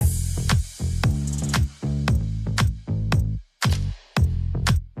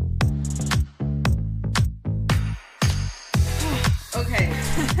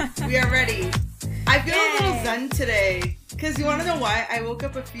We are ready. I feel a little zen today because you want to know why? I woke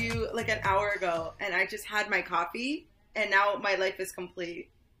up an hour ago and I just had my coffee and now my life is complete.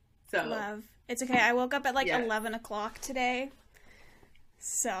 So love. It's okay. I woke up at 11 o'clock today.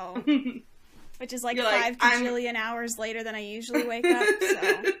 So, which is 5 gajillion hours later than I usually wake up.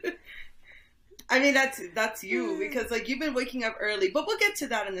 So. I mean, that's you because you've been waking up early, but we'll get to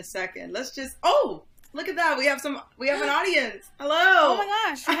that in a second. Let's just, look at that. We have an audience. Hello. Oh my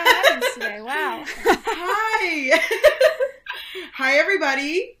gosh. We have an audience today. Wow. Hi. Hi,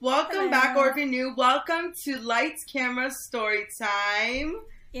 everybody. Welcome back, or if you're new, welcome to Lights, Camera, Story Time.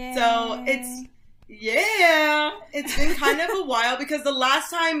 Yay. So it's been kind of a while because the last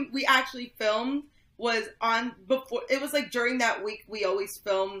time we actually filmed was during that week we always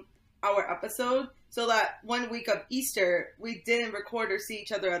film our episode. So that 1 week of Easter, we didn't record or see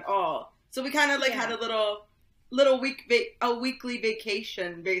each other at all. So we kind of had a little weekly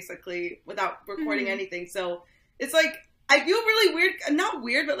vacation basically without recording anything. So it's I feel really weird, not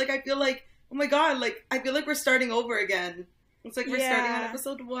weird, but I feel oh my god, I feel like we're starting over again. It's we're starting on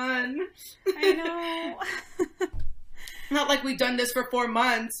episode 1. I know. Not like we've done this for 4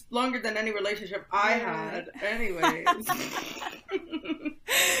 months, longer than any relationship I had. Anyways.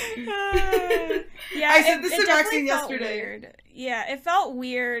 I said this to Maxine yesterday. Weird. Yeah, it felt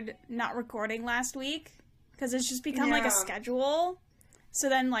weird not recording last week because it's just become a schedule. So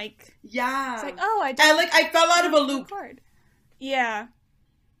then it's I fell out of a loop. Record. Yeah.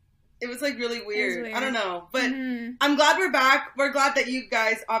 It was really weird. I don't know. But I'm glad we're back. We're glad that you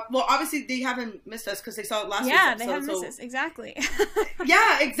guys, obviously they haven't missed us because they saw it last week's episode. Yeah, they haven't missed us. Exactly.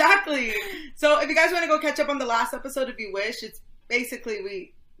 Yeah, exactly. So if you guys want to go catch up on the last episode, if you wish, it's basically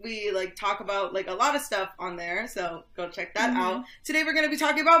we talk about a lot of stuff on there. So go check that out. Today we're going to be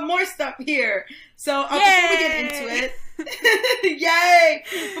talking about more stuff here. So before we get into it, yay!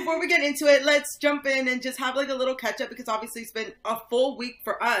 Before we get into it, let's jump in and just have a little catch up because obviously it's been a full week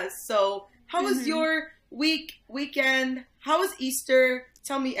for us. So how was your weekend? How was Easter?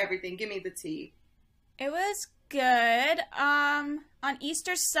 Tell me everything. Give me the tea. It was good. On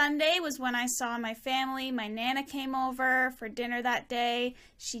Easter Sunday was when I saw my family. My Nana came over for dinner that day.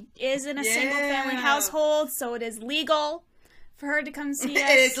 She is in a single family household, so it is legal for her to come see us.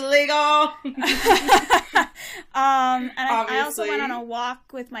 It is legal. And I also went on a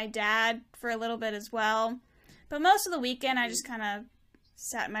walk with my dad for a little bit as well. But most of the weekend, I just kind of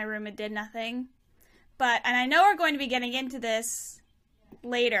sat in my room and did nothing. And I know we're going to be getting into this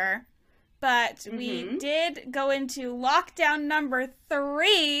later, but we did go into lockdown number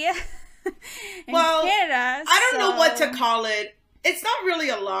 3 in Canada. I don't know what to call it. It's not really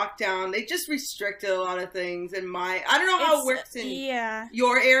a lockdown. They just restricted a lot of things I don't know how it works in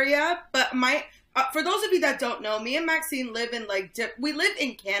your area, but for those of you that don't know, me and Maxine live in we live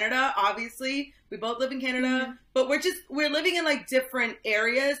in Canada, obviously. We both live in Canada, but we're living in different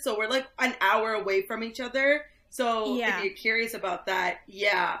areas, so we're an hour away from each other. So if you're curious about that,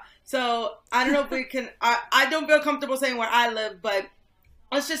 So I don't know if we can, I don't feel comfortable saying where I live, but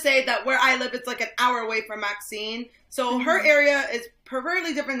let's just say that where I live, it's an hour away from Maxine. So her area is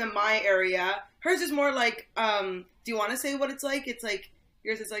preferably different than my area. Hers is more do you want to say what it's like? It's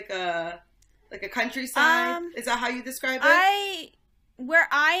yours is a countryside. Is that how you describe it? Where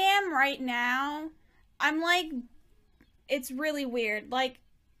I am right now, I'm it's really weird.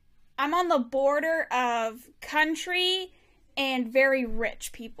 I'm on the border of country and very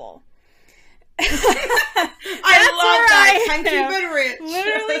rich people. I love that. Country but rich.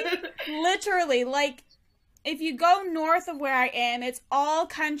 Literally, if you go north of where I am, it's all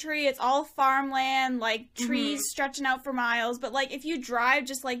country, it's all farmland, trees stretching out for miles. But if you drive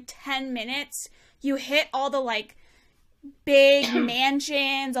just 10 minutes, you hit all the big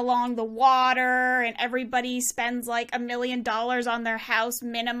mansions along the water, and everybody spends $1 million on their house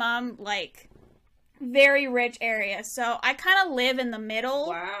minimum. Very rich area. So I kind of live in the middle.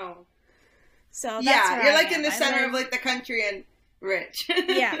 Wow. So that's where you're in the center of the country and rich.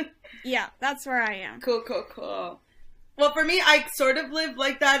 Yeah, that's where I am. Cool. Well, for me, I sort of live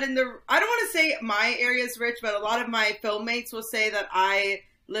like that I don't want to say my area is rich, but a lot of my filmmates will say that I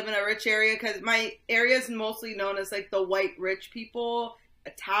live in a rich area because my area is mostly known as the white rich people,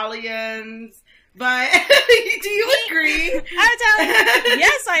 Italians. But do you agree?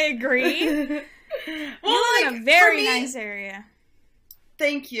 Yes, I agree. Well, you live in a very nice area.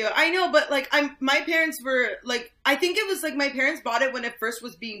 Thank you. I know, but my parents were I think it was my parents bought it when it first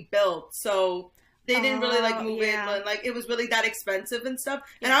was being built, so they didn't really move in when it was really that expensive and stuff.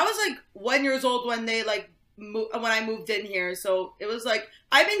 Yeah. And I was 1 year old when they when I moved in here, so it was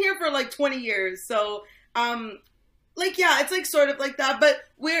I've been here for 20 years. So like, yeah, it's like sort of like that, but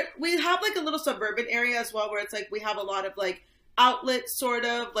we have like a little suburban area as well where it's like we have a lot of like outlets, sort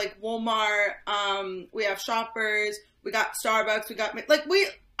of like Walmart. We have Shoppers, we got Starbucks, we got like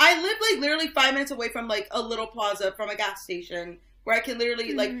I live like literally 5 minutes away from like a little plaza from a gas station where I can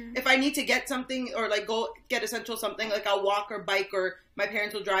literally like if I need to get something or like go get essential something, like I'll walk or bike or my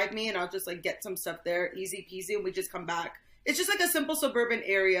parents will drive me and I'll just like get some stuff there, easy peasy, and we just come back. It's just like a simple suburban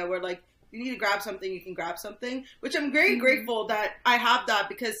area where like you need to grab something, you can grab something, which I'm very grateful that I have that,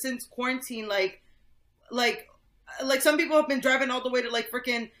 because since quarantine, like some people have been driving all the way to like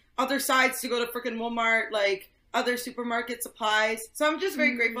freaking other sides to go to freaking Walmart, like other supermarket supplies. So I'm just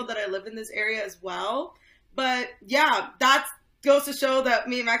very grateful that I live in this area as well. But yeah, that goes to show that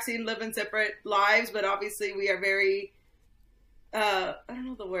me and Maxine live in separate lives, but obviously we are very, I don't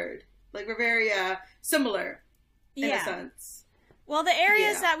know the word, like we're very similar in a sense. Well, the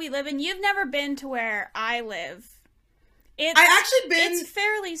areas that we live in, you've never been to where I live. It's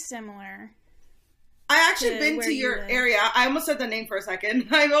fairly similar. I actually been to your area. I almost said the name for a second.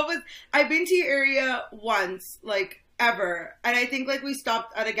 I've been to your area once, like ever. And I think like we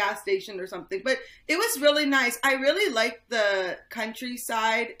stopped at a gas station or something, but it was really nice. I really like the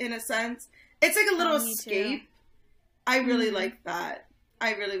countryside in a sense. It's like a little escape. Too. I really like that.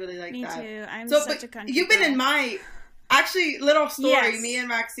 I really, really like that. Me too. I'm such a country You've been girl. in my, actually, little story. Yes. Me and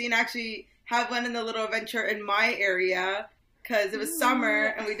Maxine actually went on a little adventure in my area because it was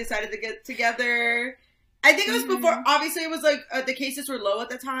summer and we decided to get together. I think it was before, obviously it was like the cases were low at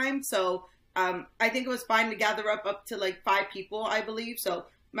the time. So I think it was fine to gather up to like 5 people, I believe. So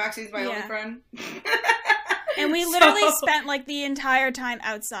Maxine's my only friend. And we literally spent like the entire time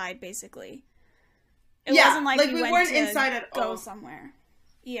outside, basically. It wasn't like we weren't inside at all. Go somewhere.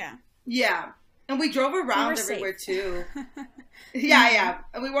 Yeah. Yeah. And we drove around everywhere too. Yeah.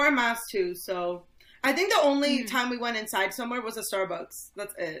 And we wore a mask too, so I think the only time we went inside somewhere was a Starbucks.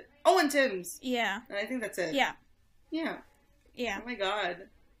 That's it. Oh, and Tim's. Yeah. And I think that's it. Yeah. Yeah. Yeah. Oh my god.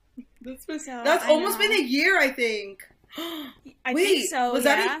 That's almost been a year, I think. I think so, was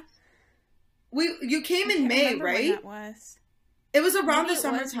that you came in May, right? When that was. It was around the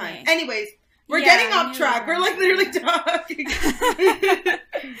summertime. Anyways, we're getting off track. We're like literally talking.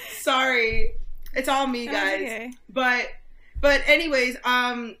 Sorry. It's all me, guys. Okay. But anyways,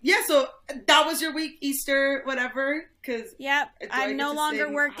 so that was your week, Easter, whatever. I'm no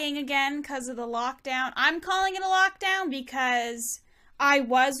longer working again because of the lockdown. I'm calling it a lockdown because I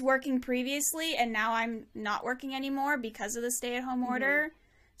was working previously and now I'm not working anymore because of the stay-at-home order.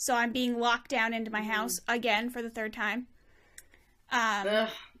 So I'm being locked down into my house again for the 3rd time.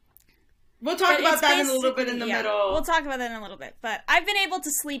 We'll talk about that in a little bit in the middle. We'll talk about that in a little bit. But I've been able to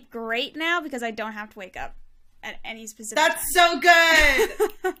sleep great now because I don't have to wake up at any specific time. That's so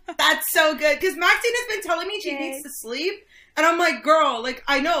good. That's so good. Because Maxine has been telling me she needs to sleep. And I'm like, girl, like,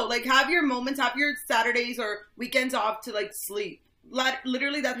 I know. Like, have your moments, have your Saturdays or weekends off to, like, sleep.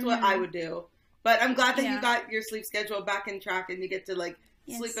 Literally, that's what I would do. But I'm glad that you got your sleep schedule back in track and you get to, like,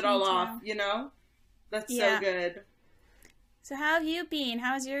 sleep it all off, you know? That's so good. So how have you been?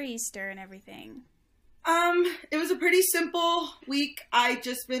 How was your Easter and everything? It was a pretty simple week. I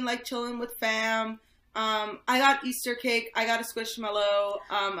just been like chilling with fam. I got Easter cake. I got a Squishmallow.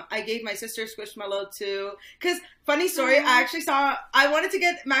 I gave my sister a Squishmallow too. Cause funny story, I wanted to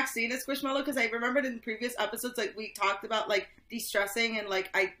get Maxine a Squishmallow because I remembered in previous episodes, like we talked about like de-stressing and like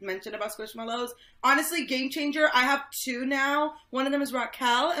I mentioned about Squishmallows. Honestly, game changer. I have 2 now. One of them is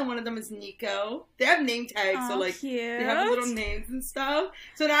Raquel and one of them is Nico. They have name tags, so like cute. They have little names and stuff.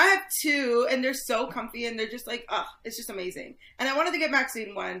 So now I have 2 and they're so comfy and they're just like, it's just amazing. And I wanted to get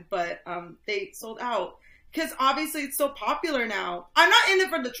Maxine one, but they sold out. Because obviously it's so popular now. I'm not in it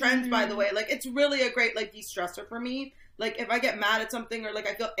for the trends, by the way. Like, it's really a great, like, de-stressor for me. Like, if I get mad at something or, like,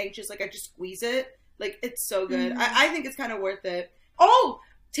 I feel anxious, like, I just squeeze it. Like, it's so good. I think it's kind of worth it. Oh,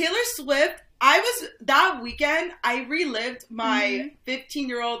 Taylor Swift. That weekend, I relived my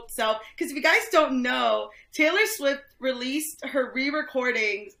 15-year-old self. Because if you guys don't know, Taylor Swift released her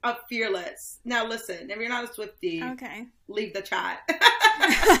re-recordings of Fearless. Now, listen, if you're not a Swiftie, leave the chat.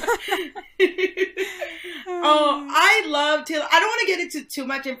 Oh, I love Taylor. I don't want to get into too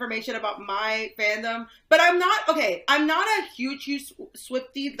much information about my fandom, but I'm not a huge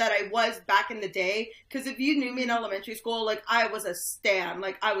Swiftie that I was back in the day. Because if you knew me in elementary school, like, I was a stan.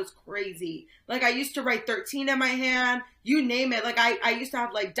 Like, I was crazy. Like, I used to write 13 in my hand. You name it. Like, I used to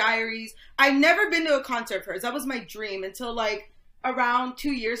have, like, diaries. I've never been to a concert of hers. That was my dream until, like, around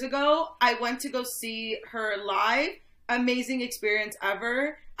 2 years ago. I went to go see her live. Amazing experience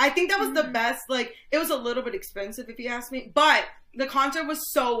ever. I think that was the best. Like, it was a little bit expensive if you ask me, but the concert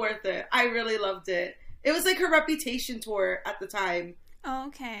was so worth it. I really loved it. It was like her Reputation tour at the time. Oh,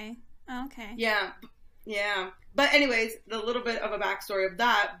 okay. Okay. Yeah. Yeah. But anyways, the little bit of a backstory of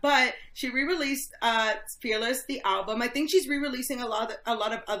that. But she re-released Fearless, the album. I think she's re-releasing a lot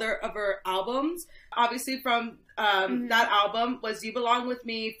of other of her albums. Obviously from that album was You Belong With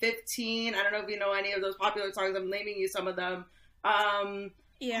Me, 15. I don't know if you know any of those popular songs. I'm naming you some of them.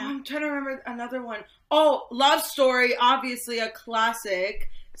 Yeah. I'm trying to remember another one. Oh, Love Story, obviously a classic.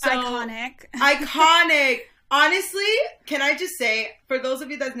 So, iconic. Iconic. Honestly, can I just say, for those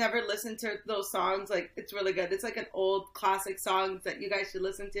of you that's never listened to those songs, like, it's really good. It's like an old classic song that you guys should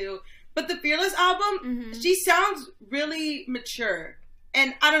listen to. But the Fearless album, she sounds really mature.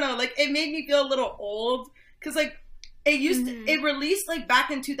 And I don't know, like, it made me feel a little old. Because, like, it released, like, back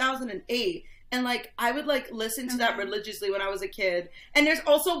in 2008. And, like, I would, like, listen to that religiously when I was a kid. And there's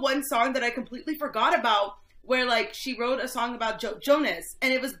also one song that I completely forgot about where, like, she wrote a song about Jonas.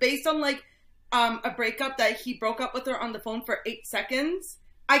 And it was based on, like, a breakup that he broke up with her on the phone for 8 seconds.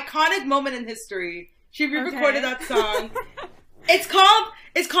 Iconic moment in history. She re-recorded that song. It's called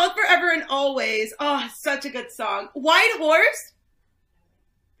Forever and Always. Oh, such a good song. White Horse.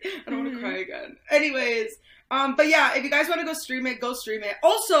 I don't want to cry again. Anyways, but yeah, if you guys want to go stream it, go stream it.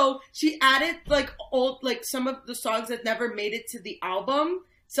 Also, she added like some of the songs that never made it to the album.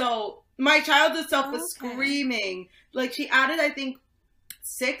 So my childhood self was screaming. Like she added, I think,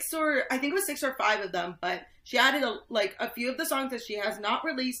 6 or 5 of them, but she added a few of the songs that she has not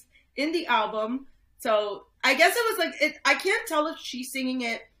released in the album. So I guess it was like I can't tell if she's singing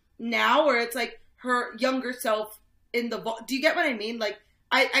it now or it's like her younger self in the do you get what I mean? Like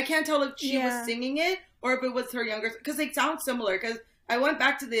I can't tell if she was singing it or if it was her younger, because they sound similar. Because I went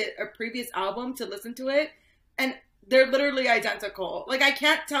back to the previous album to listen to it, and they're literally identical. Like I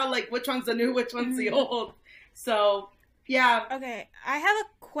can't tell like which one's the new, which one's the old. So. Yeah. Okay, I have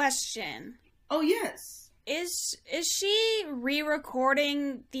a question. Oh, yes. Is she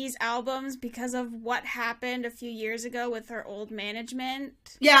re-recording these albums because of what happened a few years ago with her old management?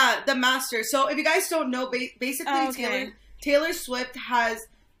 Yeah, the master. So if you guys don't know, basically Taylor Swift has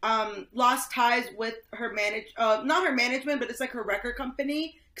lost ties with her not her management, but it's like her record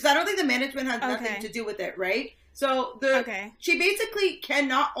company. Because I don't think the management has nothing to do with it, right? So she basically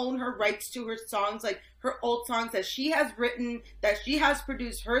cannot own her rights to her songs, like her old songs that she has written, that she has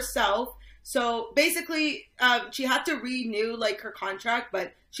produced herself. So basically, she had to renew like her contract,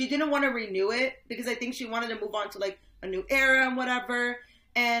 but she didn't want to renew it because I think she wanted to move on to like a new era and whatever.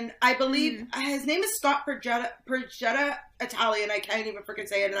 And I believe his name is Scott Pergetta, Italian. I can't even freaking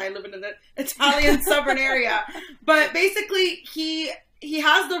say it, and I live in an Italian southern area. But basically, he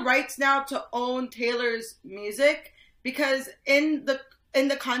has the rights now to own Taylor's music because in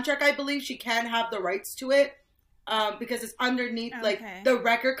the contract, I believe she can have the rights to it because it's underneath like the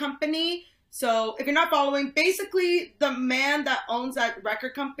record company. So if you're not following, basically the man that owns that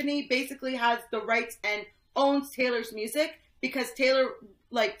record company basically has the rights and owns Taylor's music because Taylor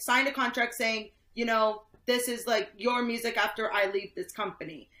like signed a contract saying, you know, this is like your music after I leave this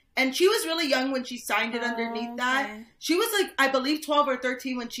company. And she was really young when she signed it underneath that. She was like, I believe 12 or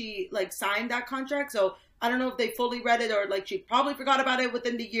 13 when she like signed that contract. So I don't know if they fully read it or like she probably forgot about it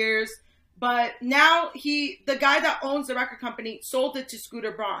within the years. But now the guy that owns the record company sold it to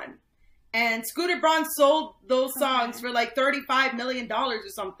Scooter Braun. And Scooter Braun sold those songs for like $35 million or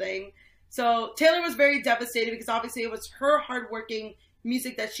something. So Taylor was very devastated because obviously it was her hardworking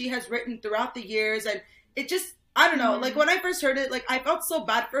music that she has written throughout the years. And it just, I don't know, like when I first heard it, like I felt so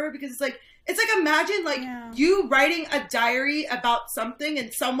bad for her because it's like imagine like you writing a diary about something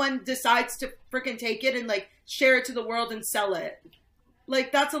and someone decides to freaking take it and like share it to the world and sell it.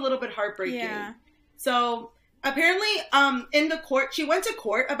 Like that's a little bit heartbreaking. Yeah. So apparently in the court, she went to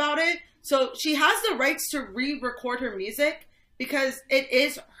court about it. So she has the rights to re-record her music because it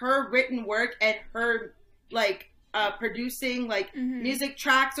is her written work and her like producing like music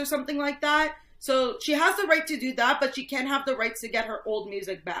tracks or something like that. So she has the right to do that, but she can't have the rights to get her old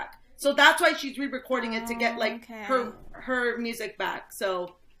music back. So that's why she's re-recording it to get like her music back.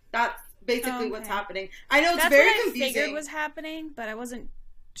 So that's basically what's happening. I know it's very confusing. That's what I figured was happening, but I wasn't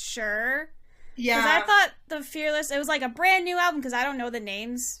sure. Yeah. Because I thought the Fearless, it was like a brand new album because I don't know the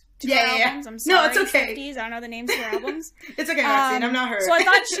names to her albums. I'm sorry. No, it's okay. 50s, I don't know the names to her albums. It's okay, Maxine. I'm not her. So I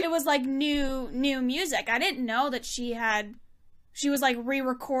thought it was like new music. I didn't know that she was like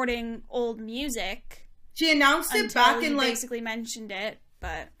re-recording old music. She announced it back in like basically mentioned it,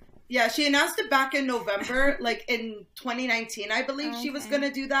 but yeah, she announced it back in November, like in 2019, I believe she was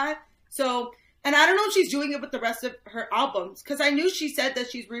gonna do that. So, and I don't know if she's doing it with the rest of her albums because I knew she said that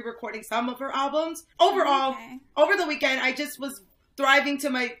she's re-recording some of her albums. Overall, over the weekend, I just was thriving to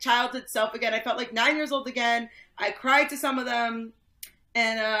my childhood self again. I felt like 9 years old again. I cried to some of them.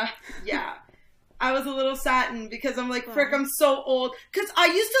 And, yeah. I was a little saddened because I'm like, frick, I'm so old. Because I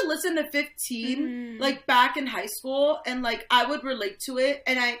used to listen to 15, like, back in high school. And, like, I would relate to it.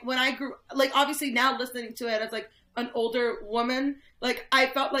 And when I grew, like, obviously now listening to it as, like, an older woman, like, I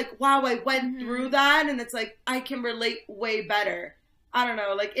felt like, wow, I went through that. And it's like, I can relate way better. I don't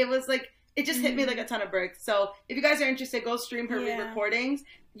know. Like, it was, like, it just hit me like a ton of bricks. So, if you guys are interested, go stream her re-recordings.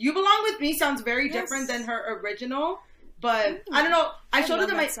 You Belong With Me sounds very different than her original. But I don't know. I showed her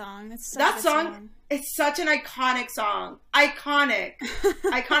that song. It's such that a song. It's such an iconic song. Iconic.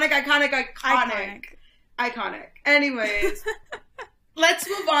 Iconic. Anyways, let's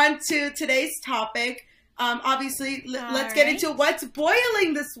move on to today's topic. Obviously, let's get into what's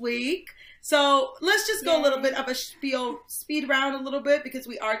boiling this week. So let's just go a little bit of a speed round a little bit because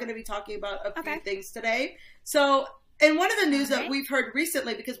we are going to be talking about a few things today. So, in one of the news that we've heard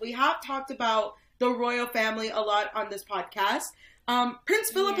recently, because we have talked about the royal family a lot on this podcast.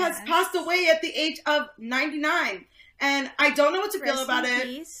 Prince Philip has passed away at the age of 99. And I don't know what to feel about it.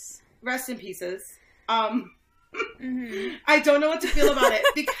 Peace. Rest in pieces. I don't know what to feel about it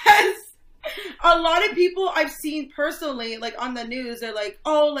because a lot of people I've seen personally, like on the news, they're like,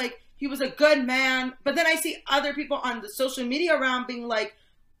 oh, like he was a good man. But then I see other people on the social media around being like,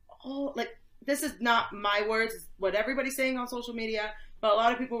 oh, like this is not my words, it's what everybody's saying on social media. But a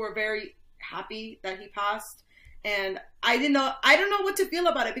lot of people were very happy that he passed, and I don't know what to feel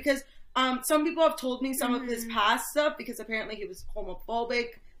about it because some people have told me some of his past stuff because apparently he was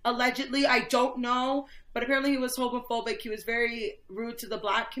homophobic, allegedly. I don't know, but apparently he was homophobic. He was very rude to the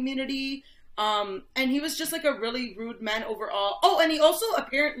Black community, and he was just like a really rude man overall. Oh, and he also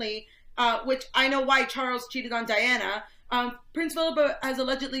apparently, which I know why Charles cheated on Diana, Prince Philip has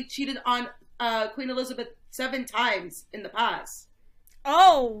allegedly cheated on Queen Elizabeth 7 times in the past.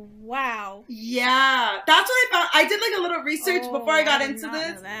 Oh, wow. Yeah. That's what I found. I did like a little research before I got into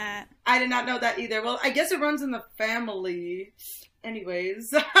this. I did not know that either. Well, I guess it runs in the family.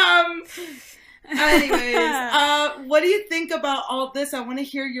 Anyways. What do you think about all this? I want to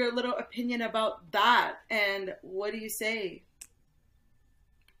hear your little opinion about that. And what do you say?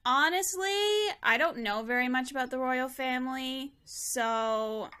 Honestly, I don't know very much about the royal family.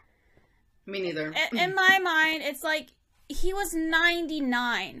 So. Me neither. In my mind, it's like, he was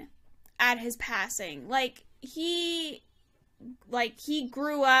 99 at his passing. He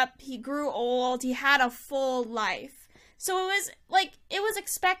grew up, he grew old, he had a full life. So it was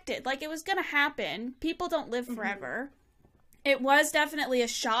expected. Like, it was gonna happen. People don't live forever. It was definitely a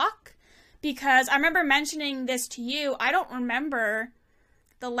shock because I remember mentioning this to you. I don't remember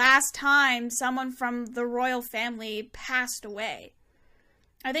the last time someone from the royal family passed away.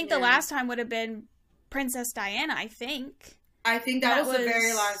 I think the last time would have been Princess Diana, I think. I think that was the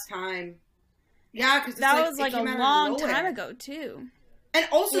very last time. Yeah, because that was like a long time ago too. And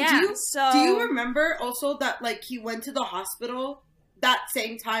also, do you remember also that like he went to the hospital that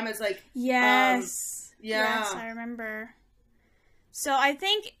same time as like yes, I remember. So I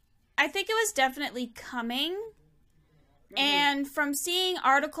think it was definitely coming. And from seeing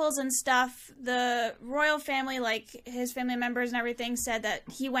articles and stuff, the royal family, like his family members and everything, said that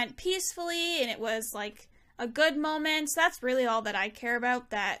he went peacefully and it was like a good moment. So that's really all that I care about,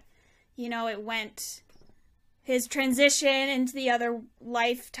 that, you know, his transition into the other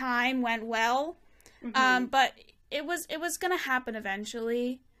lifetime went well. But it was going to happen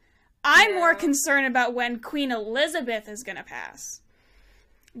eventually. I'm more concerned about when Queen Elizabeth is going to pass.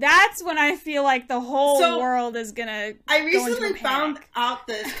 That's when I feel like the whole world is gonna. I recently found out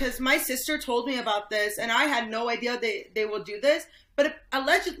this because my sister told me about this, and I had no idea they will do this. But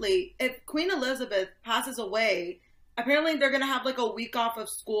allegedly, if Queen Elizabeth passes away, apparently they're gonna have like a week off of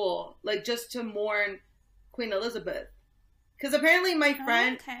school, like just to mourn Queen Elizabeth. Because apparently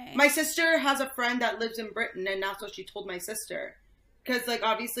my sister has a friend that lives in Britain, and that's what she told my sister. Because, like,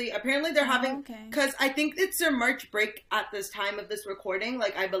 obviously, apparently they're having... Because I think it's their March break at this time of this recording.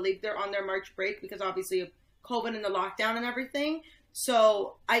 Like, I believe they're on their March break because, obviously, of COVID and the lockdown and everything.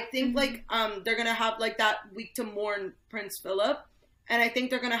 So, I think, like, they're going to have, like, that week to mourn Prince Philip. And I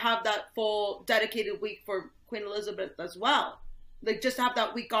think they're going to have that full dedicated week for Queen Elizabeth as well. Like, just have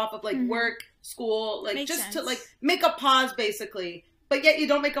that week off of, like, work, school. Like, Makes sense. To, like, make a pause, basically. But yet you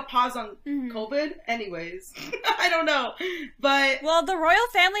don't make a pause on COVID? Anyways. I don't know. But... Well, the royal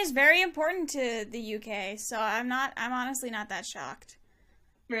family is very important to the UK, so I'm honestly not that shocked.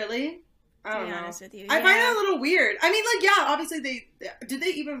 Really? I don't know. To be honest with you. I find it a little weird. I mean, like, yeah, obviously did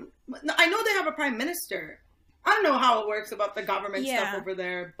they even... I know they have a prime minister. I don't know how it works about the government stuff over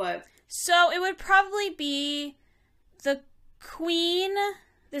there, but... So it would probably be the Queen,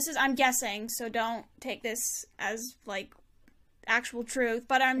 I'm guessing, so don't take this as, like, actual truth,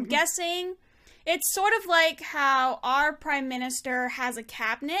 but I'm guessing it's sort of like how our prime minister has a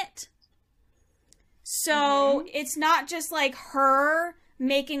cabinet. So it's not just, like, her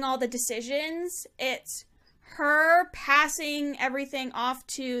making all the decisions, it's her passing everything off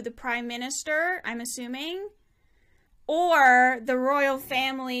to the prime minister, I'm assuming. Or the royal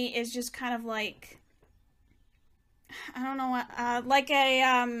family is just kind of like, I don't know what, like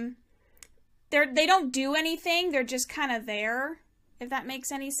a, they don't do anything, they're just kind of there, if that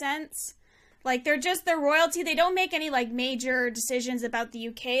makes any sense. Like, they're royalty, they don't make any, like, major decisions about the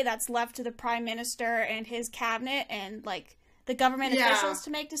UK, that's left to the prime minister and his cabinet and, like, the government officials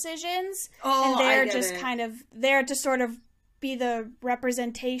to make decisions. Oh, and they're just kind of there to sort of be the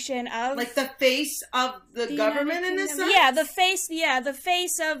representation of, like, the face of the government in this sense. Yeah, the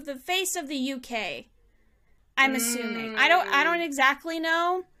face of the UK. I'm assuming. I don't exactly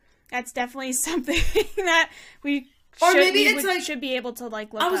know. That's definitely something that we should be able to,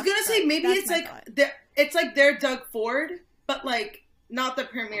 like, look up. I was gonna say maybe it's like their Doug Ford, but, like, not the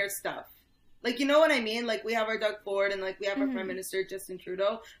premier stuff. Like, you know what I mean? Like, we have our Doug Ford and, like, we have our Prime Minister, Justin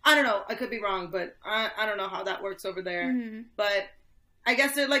Trudeau. I don't know. I could be wrong, but I don't know how that works over there. But I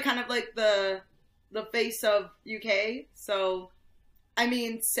guess they're, like, kind of like the face of UK. So, I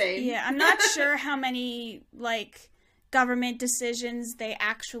mean, same. Yeah, I'm not sure how many, like, government decisions they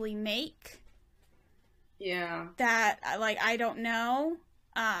actually make. Yeah. That, like, I don't know.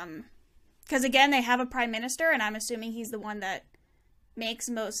 Because, again, they have a Prime Minister, and I'm assuming he's the one that makes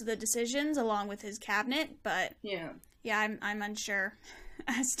most of the decisions along with his cabinet, but I'm unsure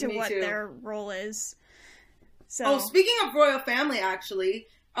as to what their role is. So speaking of royal family, actually,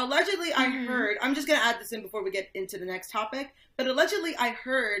 allegedly I heard, I'm just gonna add this in before we get into the next topic, but allegedly I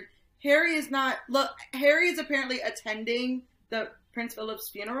heard Harry is apparently attending the Prince Philip's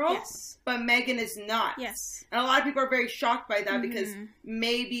funeral, but Meghan is not. Yes. And a lot of people are very shocked by that because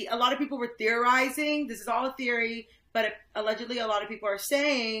maybe a lot of people were theorizing, this is all a theory, but allegedly a lot of people are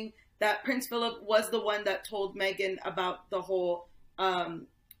saying that Prince Philip was the one that told Meghan about the whole,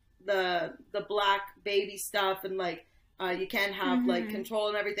 the black baby stuff and, like, you can't have, like, control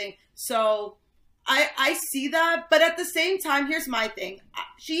and everything. So I see that, but at the same time, here's my thing.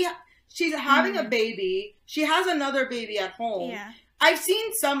 She's having a baby. She has another baby at home. Yeah. I've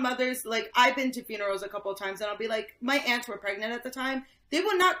seen some mothers, like, I've been to funerals a couple of times, and I'll be like, my aunts were pregnant at the time. They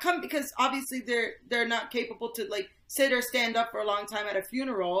would not come because obviously they're not capable to, like, sit or stand up for a long time at a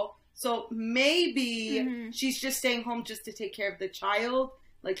funeral. So maybe she's just staying home just to take care of the child,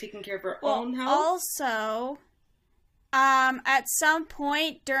 like taking care of her own health. Also, at some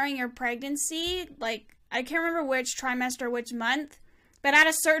point during your pregnancy, like, I can't remember which trimester, which month, but at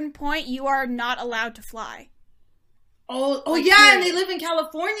a certain point, you are not allowed to fly. Oh, yeah, and they live in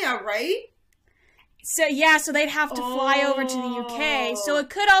California, right? So, yeah, so they'd have to fly over to the UK. So it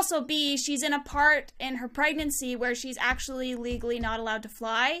could also be she's in a part in her pregnancy where she's actually legally not allowed to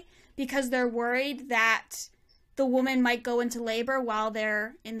fly because they're worried that the woman might go into labor while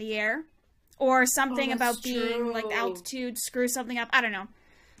they're in the air. Or something about being, like, altitude, screw something up. I don't know.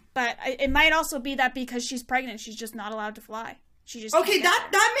 But it might also be that because she's pregnant, she's just not allowed to fly. She just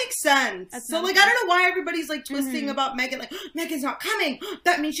that makes sense. So, like, I don't know why everybody's, like, twisting about Meghan. Like, Meghan's not coming.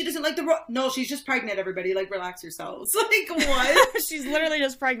 That means she doesn't like the No, she's just pregnant, everybody. Like, relax yourselves. Like, what? She's literally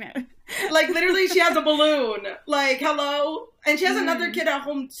just pregnant. Like, literally, she has a balloon. Like, hello? And she has another kid at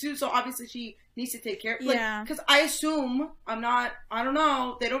home, too, so obviously she needs to take care of. Like, yeah. Because I assume, I don't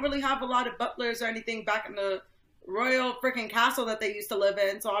know, they don't really have a lot of butlers or anything back in the royal freaking castle that they used to live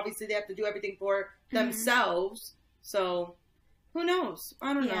in, so obviously they have to do everything for themselves. So who knows?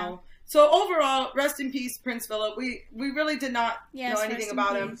 I don't know. So overall, rest in peace, Prince Philip. We really did not know anything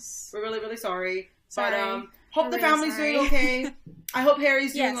about him. We're really, really sorry. But hope the family's doing okay. I hope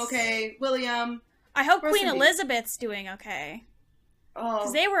Harry's doing okay. William. I hope Queen Elizabeth's doing okay. Oh.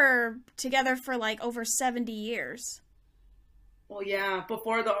 Because they were together for, like, over 70 years. Well, yeah.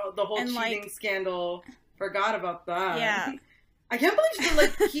 Before the whole cheating scandal. Forgot about that. Yeah. I can't believe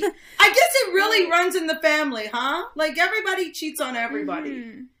I guess it really runs in the family, huh? Like, everybody cheats on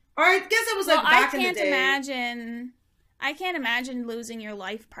everybody. Or I guess it was, like, back in the day. I can't imagine losing your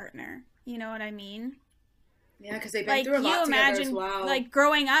life partner. You know what I mean? Yeah, because they've been through a lot together as well. Like,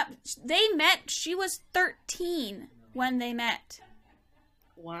 growing up, they met, she was 13 when they met.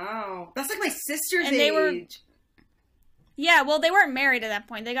 Wow. That's like my sister's age. Yeah, well, they weren't married at that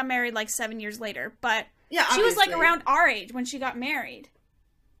point. They got married, like, 7 years later, but yeah, she was, like, around our age when she got married.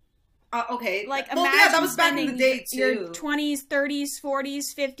 Okay. Like, imagine that was back in the day, too. Your 20s, 30s,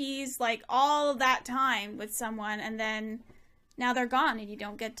 40s, 50s, like, all of that time with someone, and then now they're gone and you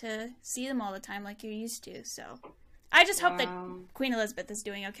don't get to see them all the time like you used to. So I just hope that Queen Elizabeth is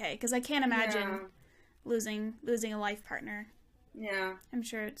doing okay, because I can't imagine losing a life partner. Yeah. I'm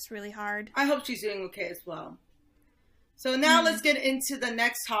sure it's really hard. I hope she's doing okay as well. So now let's get into the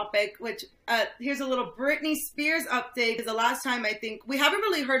next topic, which here's a little Britney Spears update. Because the last time, I think, we haven't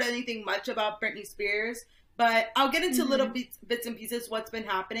really heard anything much about Britney Spears, but I'll get into little bits and pieces what's been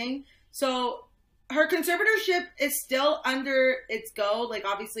happening. So her conservatorship is still under its go. Like,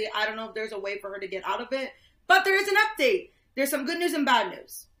 obviously, I don't know if there's a way for her to get out of it, but there is an update. There's some good news and bad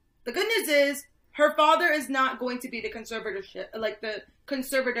news. The good news is her father is not going to be the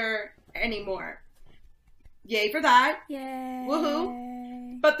conservator anymore. Yay for that. Yay.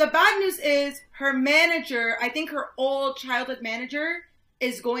 Woohoo. But the bad news is her manager, I think her old childhood manager,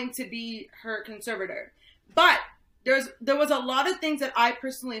 is going to be her conservator. But there was a lot of things that I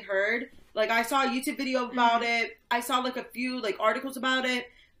personally heard. Like, I saw a YouTube video about it. I saw like a few like articles about it.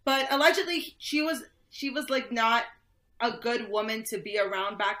 But allegedly she was like not a good woman to be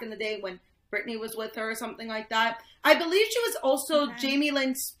around back in the day when Britney was with her or something like that. I believe she was also Jamie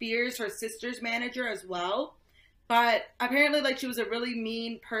Lynn Spears, her sister's manager as well. But apparently, like, she was a really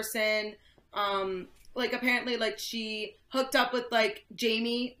mean person. Like, apparently, like, she hooked up with, like,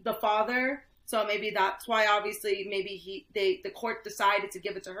 Jamie, the father. So maybe that's why, obviously, maybe the court decided to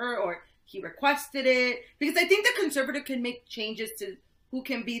give it to her, or he requested it. Because I think the conservator can make changes to who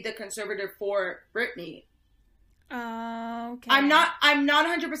can be the conservator for Britney. Okay. I'm not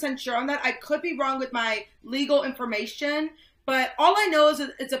 100% sure on that. I could be wrong with my legal information, but all I know is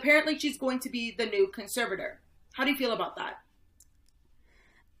it's apparently she's going to be the new conservator. How do you feel about that?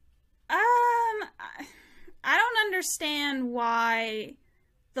 I don't understand why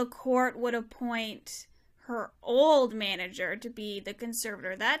the court would appoint her old manager to be the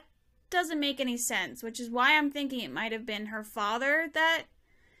conservator. That doesn't make any sense, which is why I'm thinking it might have been her father that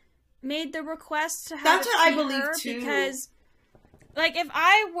made the request to have That's what I believe her, too. Because, like, if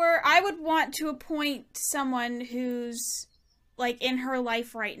I would want to appoint someone who's, like, in her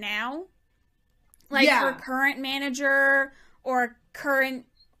life right now, like her current manager or current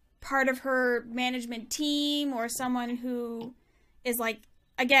part of her management team, or someone who is, like,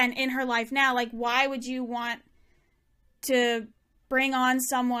 again, in her life now. Like, why would you want to bring on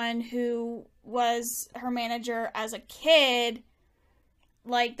someone who was her manager as a kid?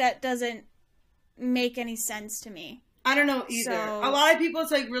 Like, that doesn't make any sense to me. I don't know either. So, a lot of people,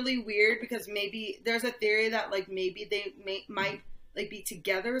 it's, like, really weird because maybe there's a theory that, like, maybe they might, like, be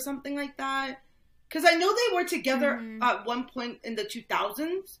together or something like that. Because I know they were together at one point in the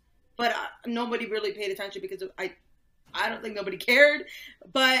 2000s, but nobody really paid attention because I don't think nobody cared.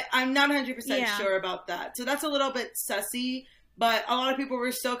 But I'm not 100% sure about that. So that's a little bit sussy. But a lot of people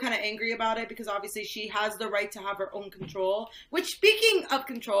were still kind of angry about it because obviously she has the right to have her own control. Which, speaking of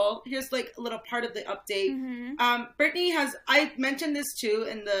control, here's like a little part of the update. Britney has, I mentioned this too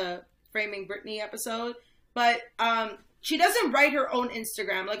in the Framing Britney episode, but she doesn't write her own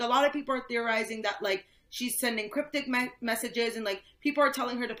Instagram. Like, a lot of people are theorizing that, like, she's sending cryptic messages and, like, people are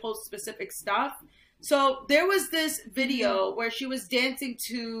telling her to post specific stuff. So there was this video where she was dancing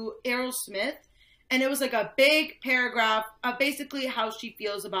to Aerosmith. And it was like a big paragraph of basically how she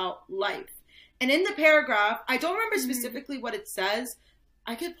feels about life. And in the paragraph, I don't remember specifically what it says.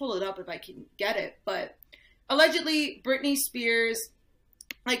 I could pull it up if I can get it. But allegedly, Britney Spears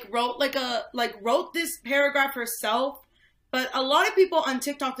wrote this paragraph herself. But a lot of people on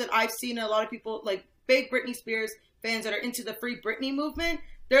TikTok that I've seen, a lot of people, like big Britney Spears fans that are into the Free Britney movement,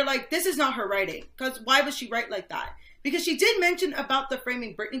 they're like, this is not her writing. Because why would she write like that? Because she did mention about the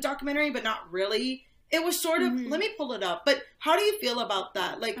Framing Britney documentary, but not really. It was sort of, let me pull it up. But how do you feel about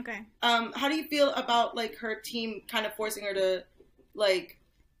that? Like, how do you feel about, like, her team kind of forcing her to, like,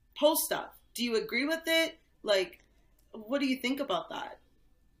 post stuff? Do you agree with it? Like, what do you think about that?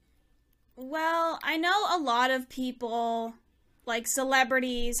 Well, I know a lot of people, like,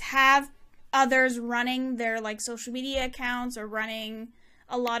 celebrities, have others running their, like, social media accounts or running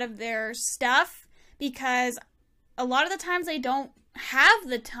a lot of their stuff, because a lot of the times they don't have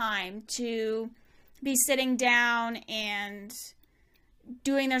the time to be sitting down and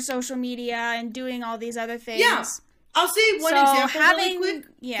doing their social media and doing all these other things. Yeah. I'll say one example really quick.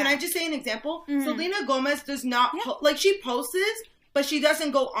 Yeah. Can I just say an example? Selena Gomez does not, like, she posts, but she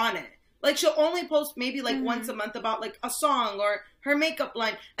doesn't go on it. Like, she'll only post maybe, like, once a month about, like, a song or her makeup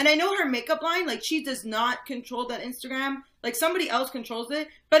line. And I know her makeup line, like, she does not control that Instagram. Like, somebody else controls it.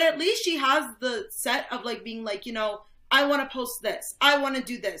 But at least she has the set of, like, being like, you know, I want to post this. I want to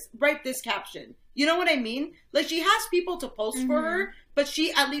do this. Write this caption. You know what I mean? Like, she has people to post for her, but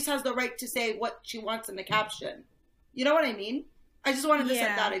she at least has the right to say what she wants in the caption. You know what I mean? I just wanted to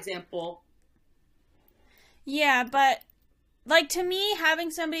set that example. Yeah, but, like, to me, having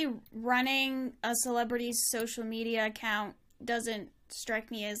somebody running a celebrity's social media account doesn't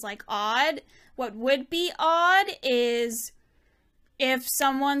strike me as, like, odd. What would be odd is if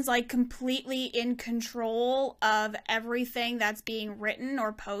someone's, like, completely in control of everything that's being written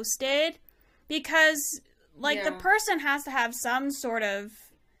or posted. Because, like, the person has to have some sort of,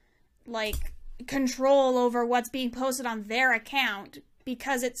 like, control over what's being posted on their account.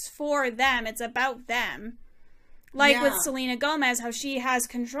 Because it's for them. It's about them. Like with Selena Gomez, how she has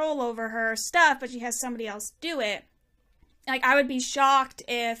control over her stuff, but she has somebody else do it. Like, I would be shocked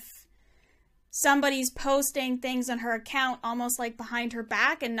if somebody's posting things on her account almost like behind her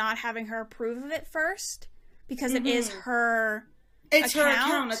back and not having her approve of it first. Because it is her It's her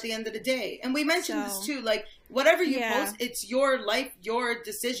account at the end of the day. And we mentioned this too. Like, whatever you post, it's your life, your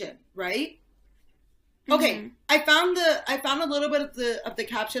decision, right? Okay, I found a little bit of the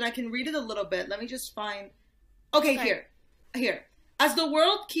caption. I can read it a little bit. Let me just find... Okay, here. As the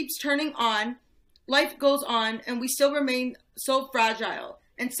world keeps turning on, life goes on, and we still remain so fragile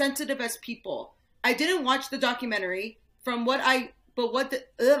and sensitive as people. I didn't watch the documentary. What I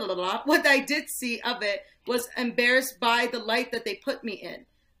did see of it was embarrassed by the light that they put me in.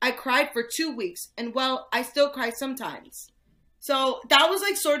 I cried for 2 weeks, and well, I still cry sometimes. So that was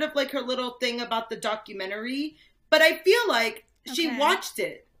like sort of like her little thing about the documentary, but I feel like she watched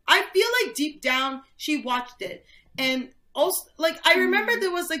it. I feel like deep down she watched it. And also, like, I remember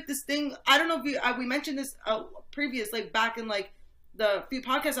there was like this thing, I don't know if we mentioned this previous, like back in like the few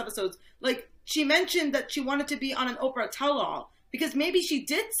podcast episodes, like she mentioned that she wanted to be on an Oprah tell-all because maybe she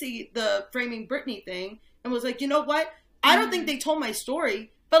did see the Framing Britney thing and was like, you know what? I don't think they told my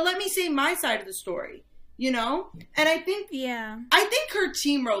story, but let me say my side of the story, you know? And I think her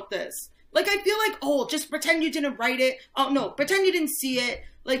team wrote this. Like, I feel like, oh, just pretend you didn't write it. Oh, no, pretend you didn't see it.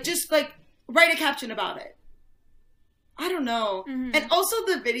 Like, just, like, write a caption about it. I don't know. And also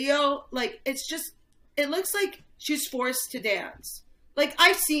the video, like, it's just, it looks like she's forced to dance. Like,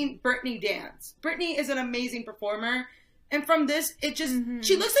 I've seen Britney dance. Britney is an amazing performer. And from this, it just,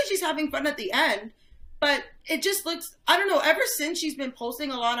 she looks like she's having fun at the end. But it just looks, I don't know, ever since she's been posting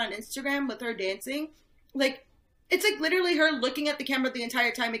a lot on Instagram with her dancing, like, it's like literally her looking at the camera the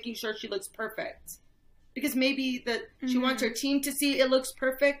entire time, making sure she looks perfect. Because maybe she wants her team to see it looks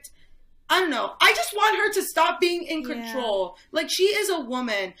perfect. I don't know. I just want her to stop being in control. Like, she is a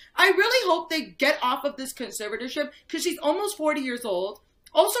woman. I really hope they get off of this conservatorship because she's almost 40 years old.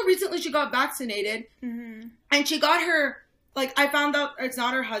 Also, recently she got vaccinated. And she got her, like, I found out it's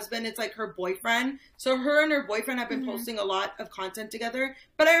not her husband. It's, like, her boyfriend. So her and her boyfriend have been posting a lot of content together.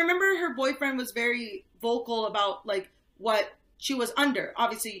 But I remember her boyfriend was very vocal about, like, what she was under.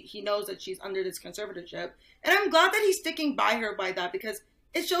 Obviously, he knows that she's under this conservatorship. And I'm glad that he's sticking by her by that because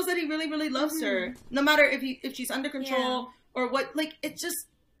it shows that he really, really loves her. No matter if she's under control or what. Like, it's just,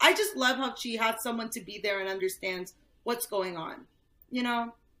 I just love how she has someone to be there and understands what's going on. You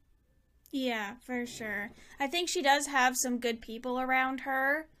know? Yeah, for sure. I think she does have some good people around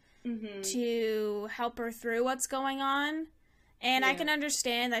her to help her through what's going on. And I can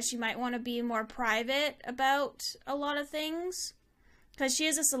understand that she might want to be more private about a lot of things. Because she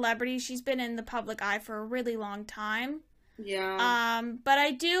is a celebrity. She's been in the public eye for a really long time. Yeah. But I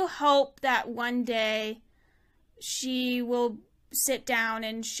do hope that one day she will sit down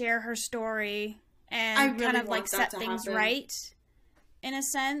and share her story and kind of like set things right, in a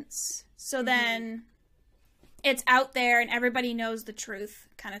sense. So then it's out there and everybody knows the truth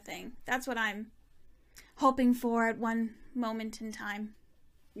kind of thing. That's what I'm hoping for at one moment in time.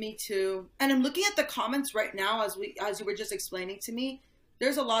 Me too. And I'm looking at the comments right now as you were just explaining to me.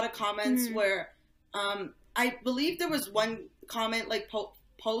 There's a lot of comments where I believe there was one comment, like,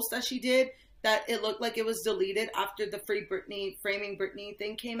 post that she did that it looked like it was deleted after the Framing Britney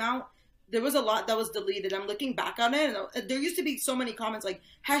thing came out. There was a lot that was deleted. I'm looking back on it, and there used to be so many comments, like,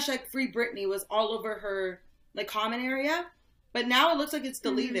 #Free Britney was all over her, like, comment area. But now it looks like it's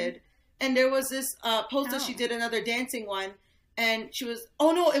deleted. And there was this post that she did, another dancing one, and she was,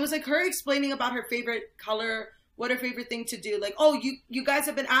 it was, like, her explaining about her favorite color, what her favorite thing to do. Like, oh, you guys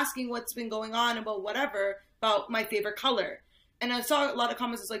have been asking what's been going on about whatever, about my favorite color. And I saw a lot of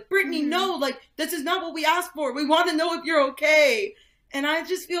comments. It's like, Britney, no, like, this is not what we asked for. We want to know if you're okay. And I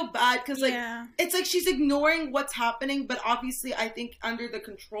just feel bad because, like, it's like she's ignoring what's happening. But obviously, I think under the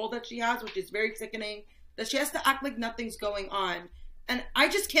control that she has, which is very sickening, that she has to act like nothing's going on. And I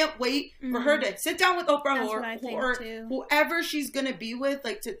just can't wait for her to sit down with Oprah or whoever she's going to be with,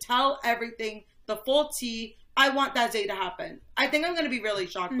 like, to tell everything, the full tea. I want that day to happen. I think I'm going to be really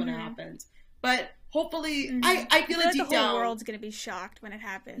shocked when it happens. But hopefully, I feel it deep down. The whole world's gonna be shocked when it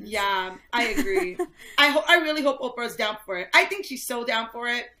happens. Yeah, I agree. I really hope Oprah's down for it. I think she's so down for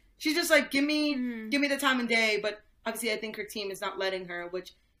it. She's just like, give me the time and day. But obviously, I think her team is not letting her,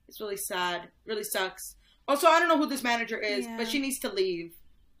 which is really sad. Really sucks. Also, I don't know who this manager is, but she needs to leave.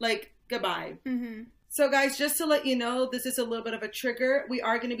 Like, goodbye. Mm-hmm. So, guys, just to let you know, this is a little bit of a trigger. We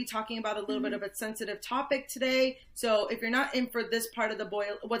are going to be talking about a little bit of a sensitive topic today. So, if you're not in for this part of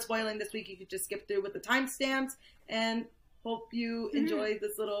the what's boiling this week, you could just skip through with the timestamps. And hope you enjoy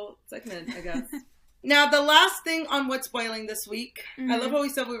this little segment, I guess. Now, the last thing on what's boiling this week. I love how we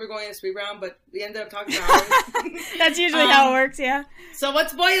said we were going to speed round, but we ended up talking about it. That's usually how it works, yeah. So,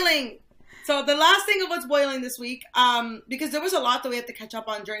 what's boiling? So the last thing of what's boiling this week, because there was a lot that we had to catch up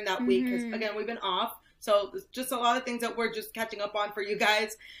on during that week, because again, we've been off. So there's just a lot of things that we're just catching up on for you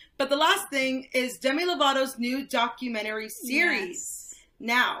guys. But the last thing is Demi Lovato's new documentary series. Yes.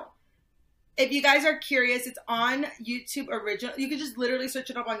 Now, if you guys are curious, it's on YouTube original. You can just literally search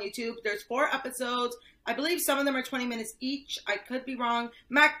it up on YouTube. There's 4 episodes. I believe some of them are 20 minutes each. I could be wrong.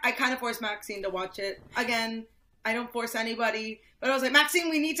 I kind of forced Maxine to watch it. Again, I don't force anybody. But I was like, Maxine,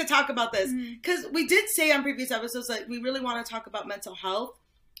 we need to talk about this. Because we did say on previous episodes that we really want to talk about mental health.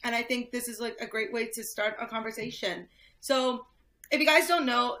 And I think this is like a great way to start a conversation. So if you guys don't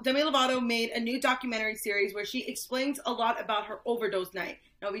know, Demi Lovato made a new documentary series where she explains a lot about her overdose night.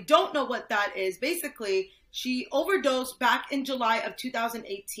 Now, we don't know what that is. Basically, she overdosed back in July of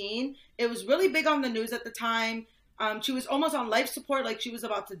 2018. It was really big on the news at the time. She was almost on life support, like she was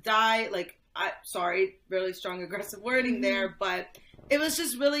about to die. Like, sorry, really strong, aggressive wording there. But it was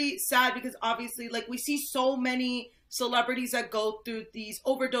just really sad because obviously, like, we see so many celebrities that go through these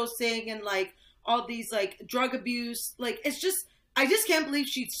overdosing and like all these like drug abuse. Like, it's just, I just can't believe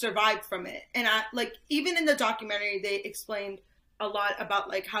she survived from it. And even in the documentary, they explained a lot about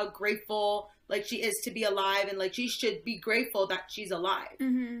like how grateful like she is to be alive, and like she should be grateful that she's alive,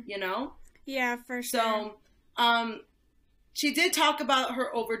 you know? Yeah, for sure. So, she did talk about her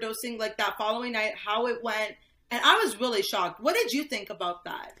overdosing like that following night, how it went. And I was really shocked. What did you think about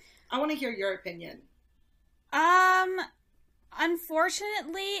that? I want to hear your opinion.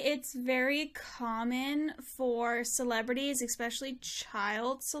 Unfortunately, it's very common for celebrities, especially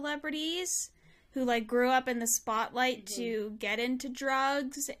child celebrities, who like grew up in the spotlight to get into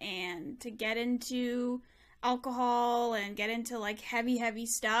drugs and to get into alcohol and get into like heavy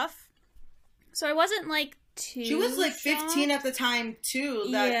stuff. So I wasn't like too She was like 15 shocked. At the time too.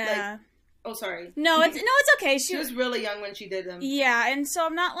 Like, oh, sorry. No, it's okay. She was really young when she did them. Yeah, and so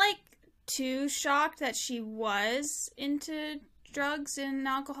I'm not like too shocked that she was into drugs and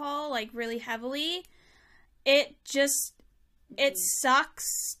alcohol like really heavily. It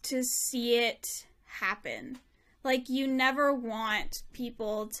sucks to see it happen. Like, you never want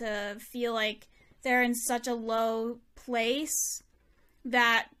people to feel like they're in such a low place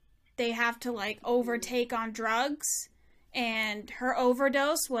that they have to like overtake on drugs. And her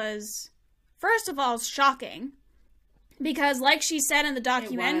overdose was, first of all, shocking. Because like she said in the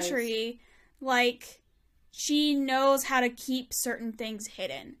documentary, like, she knows how to keep certain things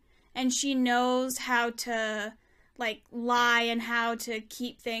hidden. And she knows how to, like, lie and how to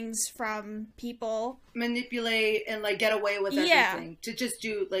keep things from people. Manipulate and, like, get away with everything. To just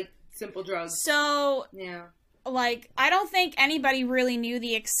do, like, simple drugs. So, yeah. Like, I don't think anybody really knew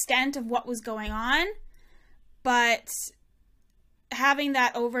the extent of what was going on. But having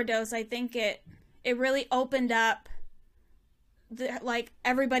that overdose, I think it really opened up like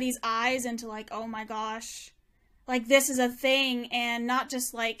everybody's eyes into like, oh my gosh, like this is a thing, and not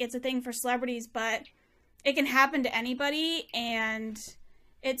just like it's a thing for celebrities, but it can happen to anybody, and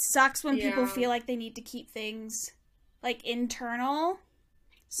it sucks when people feel like they need to keep things like internal.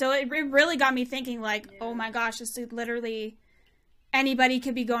 So it really got me thinking like, oh my gosh, this is literally anybody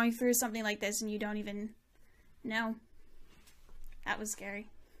could be going through something like this and you don't even know. That was scary.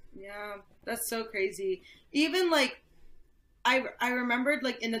 Yeah, that's so crazy. Even like I remembered,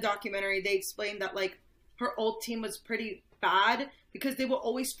 like, in the documentary, they explained that, like, her old team was pretty bad because they will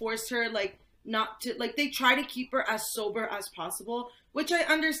always force her, like, not to, like, they try to keep her as sober as possible, which I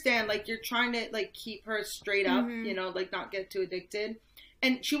understand. Like, you're trying to, like, keep her straight up, you know, like, not get too addicted.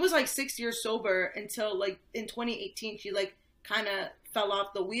 And she was, like, 6 years sober until, like, in 2018, she, like, kind of fell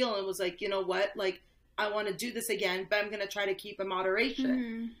off the wheel and was like, you know what, like, I want to do this again, but I'm going to try to keep in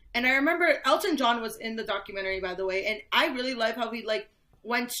moderation. And I remember Elton John was in the documentary, by the way, and I really love how he, like,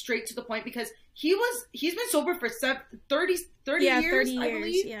 went straight to the point because he's been sober for 30 years, I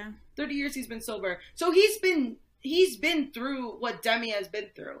believe. Yeah. 30 years he's been sober. So he's been through what Demi has been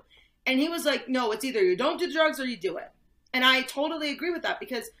through. And he was like, no, it's either you don't do drugs or you do it. And I totally agree with that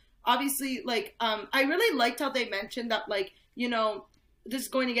because obviously, like, I really liked how they mentioned that, like, you know, this is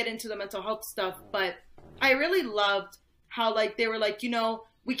going to get into the mental health stuff, but I really loved how, like, they were like, you know,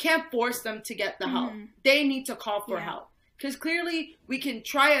 we can't force them to get the help. They need to call for help. Because clearly we can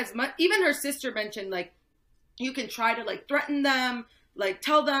try as much. Even her sister mentioned, like, you can try to, like, threaten them, like,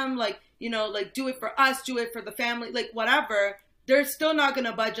 tell them, like, you know, like, do it for us, do it for the family, like, whatever. They're still not going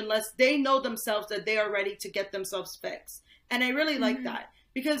to budge unless they know themselves that they are ready to get themselves fixed. And I really like that.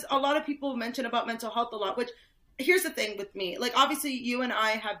 Because a lot of people mention about mental health a lot, which, here's the thing with me. Like, obviously, you and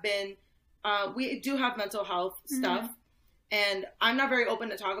I have been, we do have mental health stuff. And I'm not very open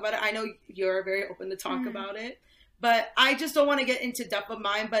to talk about it. I know you're very open to talk about it. But I just don't want to get into depth of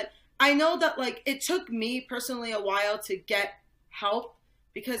mine. But I know that, like, it took me personally a while to get help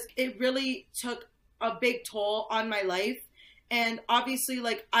because it really took a big toll on my life. And obviously,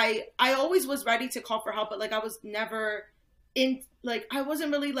 like, I always was ready to call for help, but, like, I was never in, like, I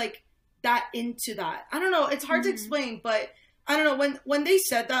wasn't really, like, that into that. I don't know. It's hard to explain, but I don't know. When they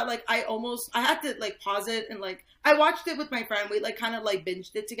said that, like, I had to, like, pause it and, like, I watched it with my friend. We, like, kind of, like,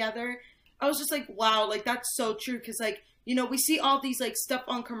 binged it together. I was just like, wow, like, that's so true. Because, like, you know, we see all these, like, stuff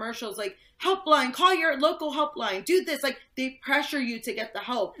on commercials, like, helpline, call your local helpline, do this. Like, they pressure you to get the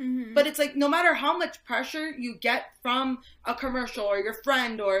help. But it's like, no matter how much pressure you get from a commercial or your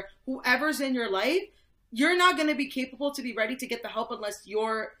friend or whoever's in your life, you're not going to be capable to be ready to get the help unless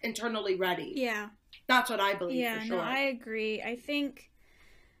you're internally ready. Yeah. That's what I believe, for sure. Yeah, no, I agree. I think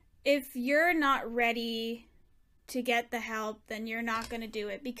if you're not ready to get the help, then you're not going to do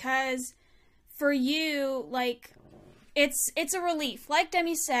it. Because for you, like, it's a relief. Like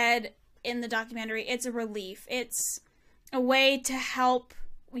Demi said in the documentary, it's a relief. It's a way to help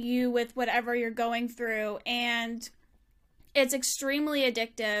you with whatever you're going through. And it's extremely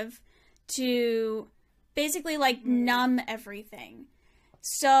addictive to basically, like, numb everything.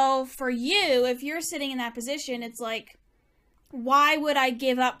 So for you, if you're sitting in that position, it's like, why would I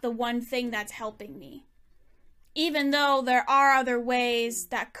give up the one thing that's helping me? Even though there are other ways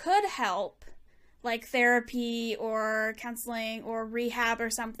that could help, like therapy or counseling or rehab or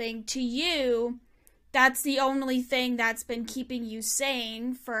something, to you, that's the only thing that's been keeping you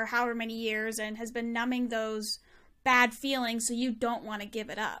sane for however many years and has been numbing those bad feelings, so you don't want to give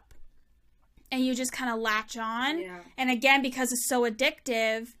it up. And you just kind of latch on. Yeah. And again, because it's so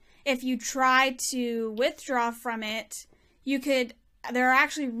addictive, if you try to withdraw from it, there are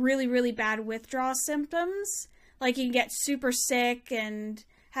actually really, really bad withdrawal symptoms. Like, you can get super sick and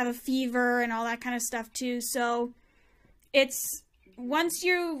have a fever and all that kind of stuff too. So it's, once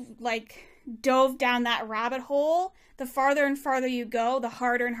you, like, dove down that rabbit hole, the farther and farther you go, the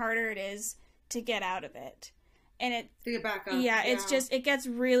harder and harder it is to get out of it. And to get back up. Yeah, it's just, it gets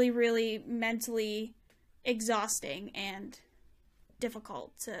really, really mentally exhausting and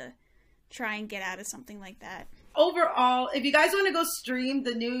difficult to try and get out of something like that. Overall, if you guys want to go stream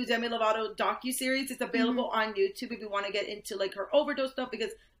the new Demi Lovato docuseries, it's available on YouTube if you want to get into, like, her overdose stuff,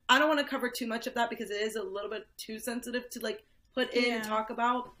 because I don't want to cover too much of that because it is a little bit too sensitive to, like, put in and talk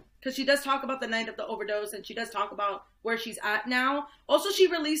about. Because she does talk about the night of the overdose, and she does talk about where she's at now. Also, she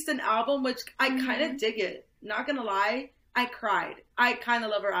released an album, which I kind of dig it. Not gonna lie, I cried. I kind of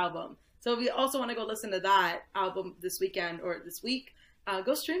love her album. So if you also want to go listen to that album this weekend or this week,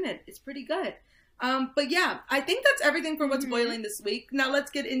 go stream it. It's pretty good. But yeah, I think that's everything for What's Boiling this week. Now let's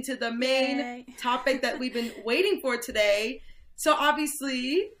get into the main topic that we've been waiting for today. So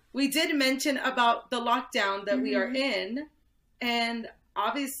obviously, we did mention about the lockdown that we are in. And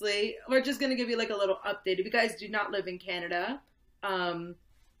obviously, we're just going to give you, like, a little update. If you guys do not live in Canada,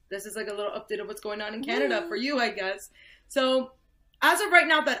 this is, like, a little update of what's going on in Canada for you, I guess. So, as of right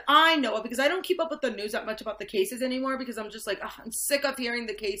now that I know of, because I don't keep up with the news that much about the cases anymore, because I'm just like, I'm sick of hearing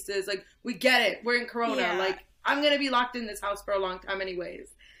the cases. Like, we get it. We're in Corona. Yeah. Like, I'm going to be locked in this house for a long time anyways.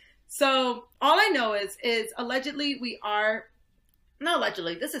 So, all I know is allegedly we are, not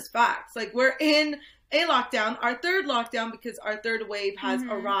allegedly, this is facts. Like, we're in a lockdown, our third lockdown, because our third wave has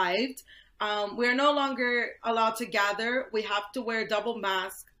arrived. We're no longer allowed to gather. We have to wear double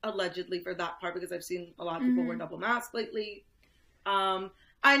mask, allegedly, for that part, because I've seen a lot of people wear double masks lately.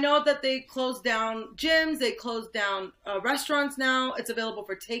 I know that they closed down gyms, they closed down restaurants now. It's available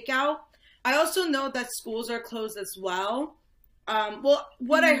for takeout. I also know that schools are closed as well. Well,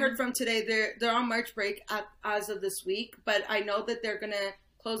 what I heard from today, they're on March break as of this week, but I know that they're going to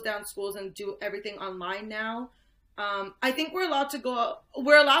close down schools and do everything online now. I think we're allowed to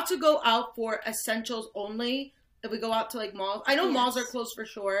go out for essentials only. If we go out to, like, malls, I know malls are closed for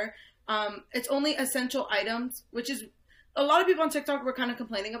sure. It's only essential items, which is a lot of people on TikTok were kind of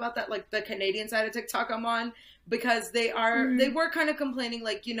complaining about that, like the Canadian side of TikTok I'm on, because they were kind of complaining,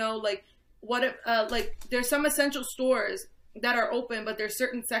 like, you know, like what if, like there's some essential stores that are open, but there's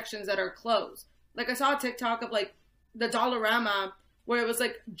certain sections that are closed. Like I saw a TikTok of like the Dollarama where it was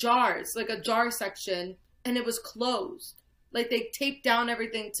like jars, like a jar section, and it was closed. Like they taped down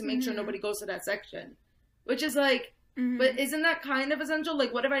everything to make sure nobody goes to that section, which is like, but isn't that kind of essential?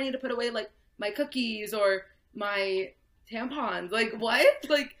 Like, what if I need to put away like my cookies or my tampons? Like what?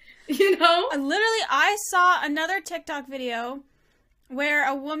 Like, you know? Literally, I saw another TikTok video where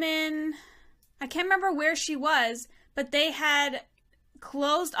a woman, I can't remember where she was, but they had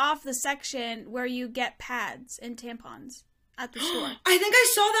closed off the section where you get pads and tampons at the store. I think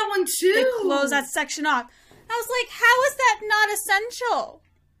I saw that one too. They closed that section off. I was like, how is that not essential?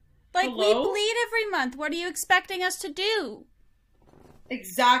 Like, we bleed every month. What are you expecting us to do?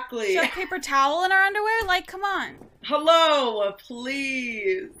 Exactly. Shove paper towel in our underwear? Like, come on. Hello,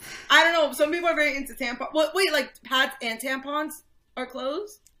 please. I don't know. Some people are very into tampons. Wait, like pads and tampons are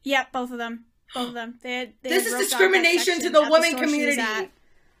closed? Yep, both of them. Both of them. They this is discrimination to the women community.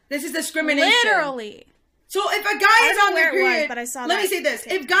 This is discrimination. Literally. So if a guy is on their period, but I saw let me say this.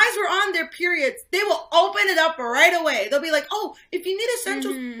 If guys were on their periods, they will open it up right away. They'll be like, oh, if you need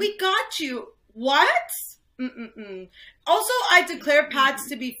essentials, we got you. What? Also, I declare pads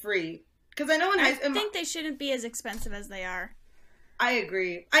to be free. Because I know I think they shouldn't be as expensive as they are. I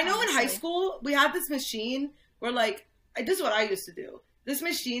agree. I know in high school, we had this machine where, like, this is what I used to do. This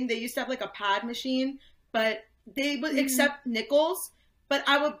machine, they used to have, like, a pad machine, but they would accept nickels, but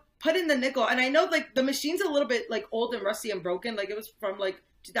I would put in the nickel, and I know, like, the machine's a little bit, like, old and rusty and broken, like, it was from, like,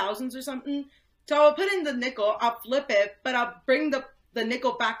 2000s or something, so I would put in the nickel, I'll flip it, but I'll bring the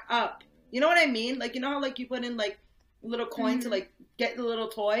nickel back up. You know what I mean? Like, you know how, like, you put in, like, a little coin to, like, get the little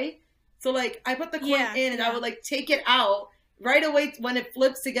toy? So, like, I put the coin in, and I would, like, take it out right away when it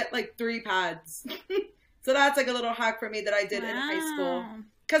flips to get, like, 3 pads. So that's, like, a little hack for me that I did in high school.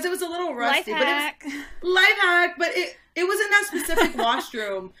 Because it was a little rusty. Life hack, but it was in that specific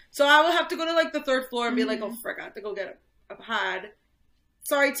washroom. So I would have to go to, like, the 3rd floor and be like, oh, frick, I have to go get a pad.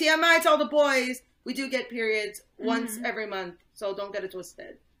 Sorry, TMI to all the boys. We do get periods once every month, so don't get it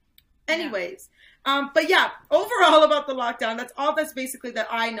twisted. Anyways, but yeah, overall about the lockdown, that's basically that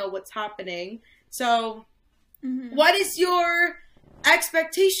I know what's happening. So what is your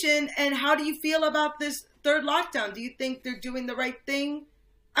expectation and how do you feel about this 3rd lockdown? Do you think they're doing the right thing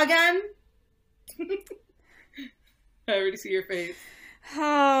again? I already see your face.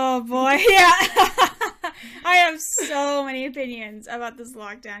 Oh boy, yeah. I have so many opinions about this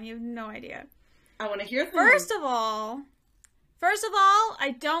lockdown. You have no idea. I want to hear them. First of all,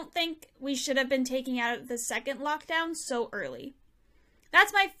 I don't think we should have been taking out the 2nd lockdown so early.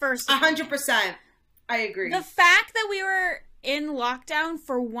 That's my first opinion. 100%. I agree. The fact that we were in lockdown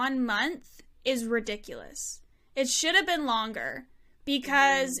for 1 month is ridiculous. It should have been longer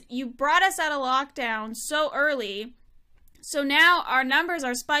because you brought us out of lockdown so early. So now our numbers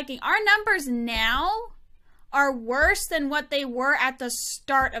are spiking. Our numbers now are worse than what they were at the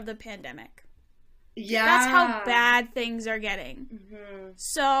start of the pandemic. Yeah. That's how bad things are getting.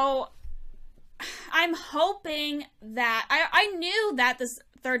 So I'm hoping that I knew that this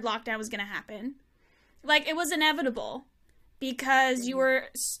 3rd lockdown was going to happen. Like, it was inevitable because you were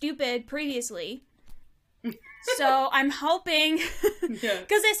stupid previously. So I'm hoping,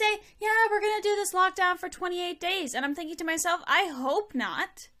 because they say, yeah, we're going to do this lockdown for 28 days. And I'm thinking to myself, I hope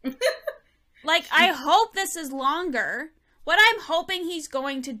not. Like, I hope this is longer. What I'm hoping he's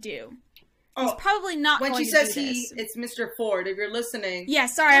going to do. He's probably not going to do this. When she says it's Mr. Ford, if you're listening. Yeah,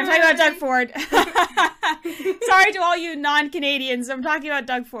 sorry, I'm talking about Doug Ford. Sorry to all you non-Canadians, I'm talking about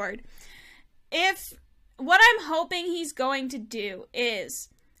Doug Ford. What I'm hoping he's going to do is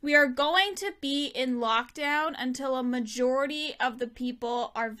we are going to be in lockdown until a majority of the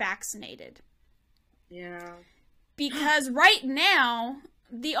people are vaccinated. Yeah. Because right now,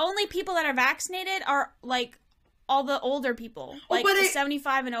 the only people that are vaccinated are, like, all the older people, like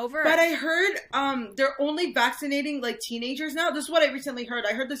 75 and over. But I heard they're only vaccinating, like, teenagers now. This is what I recently heard.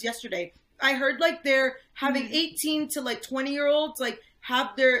 I heard this yesterday. I heard, like, they're having 18 to, like, 20-year-olds, like,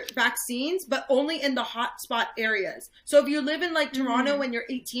 have their vaccines, but only in the hotspot areas. So if you live in, like, Toronto when you're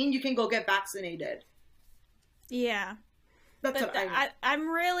 18, you can go get vaccinated. Yeah. That's what I'm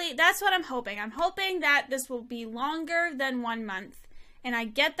really, that's what I'm hoping. I'm hoping that this will be longer than 1 month. And I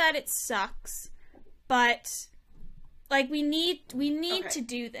get that it sucks, but, like, we need to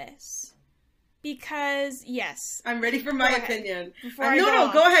do this. Because, yes. I'm ready for my opinion. Go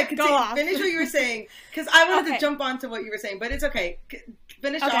ahead. Continue. Finish what you were saying. Because I wanted to jump on to what you were saying, but it's okay.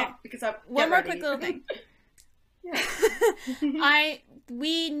 Finish off because I'm one more quick little thing. Yeah.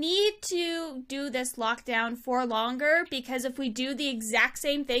 We need to do this lockdown for longer, because if we do the exact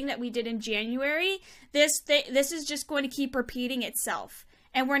same thing that we did in January, this is just going to keep repeating itself,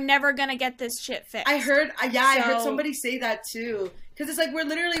 and we're never going to get this shit fixed. I heard somebody say that too, because it's like we're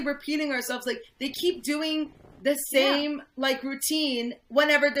literally repeating ourselves. Like they keep doing the same like routine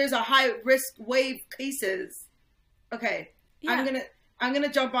whenever there's a high risk wave cases. Okay, I'm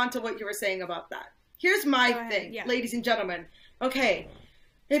gonna jump onto what you were saying about that. Here's my thing, ladies and gentlemen. Okay,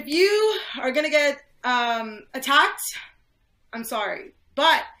 if you are going to get attacked, I'm sorry.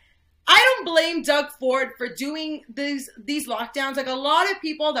 But I don't blame Doug Ford for doing these lockdowns. Like a lot of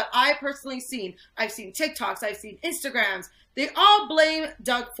people that I personally seen, I've seen TikToks, I've seen Instagrams, they all blame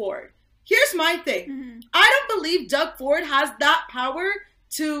Doug Ford. Here's my thing. Mm-hmm. I don't believe Doug Ford has that power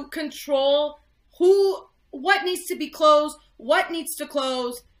to control what needs to be closed, what needs to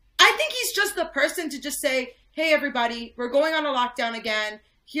close. I think he's just the person to just say, hey, everybody, we're going on a lockdown again.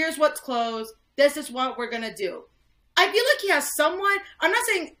 Here's what's closed. This is what we're going to do. I feel like he has someone, I'm not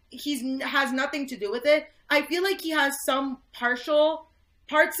saying he has nothing to do with it. I feel like he has some partial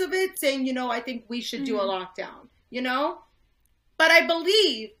parts of it saying, I think we should do a lockdown, But I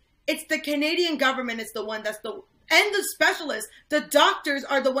believe it's the Canadian government is the one and the specialists, the doctors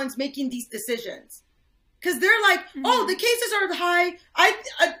are the ones making these decisions. Because they're like, oh, the cases are high. I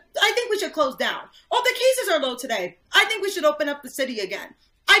think we should close down. Oh, the cases are low today. I think we should open up the city again.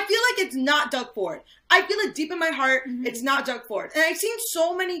 I feel like it's not Doug Ford. I feel it deep in my heart. It's not Doug Ford. And I've seen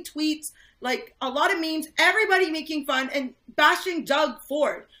so many tweets, like a lot of memes, everybody making fun and bashing Doug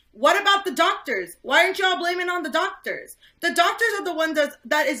Ford. What about the doctors? Why aren't y'all blaming on the doctors? The doctors are the ones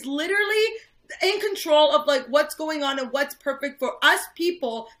that is literally in control of like what's going on and what's perfect for us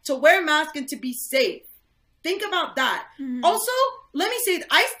people to wear masks and to be safe. Think about that. Also, let me say,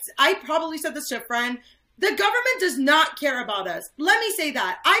 I probably said this to a friend. The government does not care about us. Let me say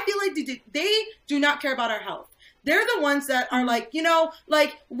that. I feel like they do not care about our health. They're the ones that are like,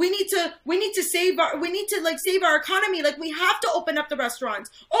 like we need to save our economy. Like we have to open up the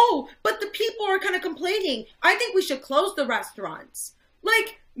restaurants. Oh, but the people are kind of complaining. I think we should close the restaurants.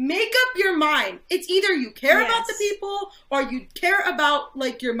 Like, make up your mind. It's either you care about the people or you care about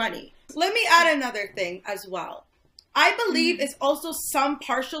like your money. Let me add another thing as well. I believe it's also some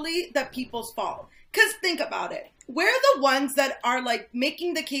partially the people's fault. Because think about it. We're the ones that are like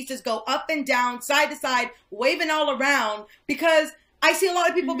making the cases go up and down, side to side, waving all around. Because I see a lot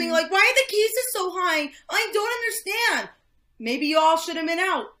of people being like, why are the cases so high? I don't understand. Maybe y'all should have been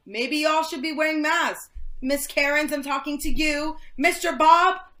out. Maybe y'all should be wearing masks. Miss Karens, I'm talking to you. Mr.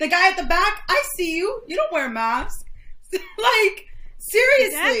 Bob, the guy at the back, I see you. You don't wear a mask. Like, seriously.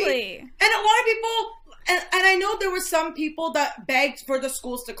 Exactly. And a lot of people, and I know there were some people that begged for the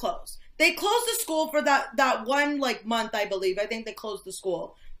schools to close. They closed the school for that one like month, I believe. I think they closed the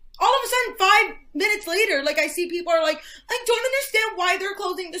school. All of a sudden, 5 minutes later, like I see people are like, I don't understand why they're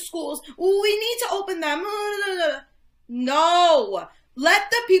closing the schools. We need to open them. No. Let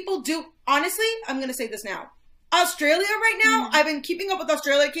the people do. Honestly, I'm going to say this now. Australia right now, I've been keeping up with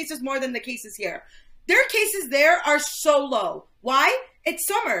Australia cases more than the cases here. Their cases there are so low. Why? It's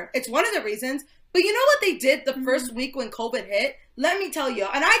summer. It's one of the reasons. But you know what they did the first week when COVID hit? Let me tell you.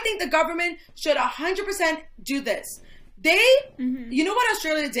 And I think the government should 100% do this. You know what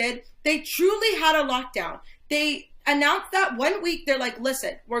Australia did? They truly had a lockdown. They announced that 1 week. They're like,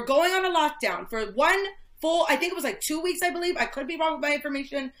 listen, we're going on a lockdown for one full, I think it was like 2 weeks, I believe. I could be wrong with my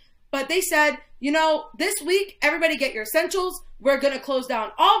information. But they said, this week, everybody get your essentials. We're going to close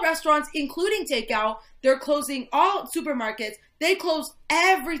down all restaurants, including takeout. They're closing all supermarkets. They closed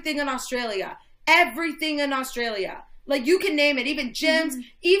everything in Australia. Everything in Australia. Like, you can name it. Even gyms.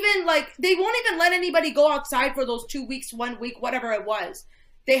 Even, like, they won't even let anybody go outside for those 2 weeks, 1 week, whatever it was.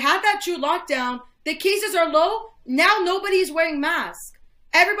 They had that true lockdown. The cases are low. Now nobody's wearing masks.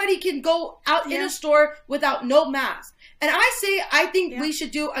 Everybody can go out in a store without no mask. And I think we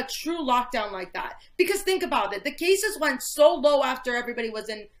should do a true lockdown like that. Because think about it. The cases went so low after everybody was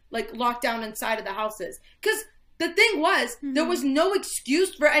in, like, lockdown inside of the houses. Because the thing was, there was no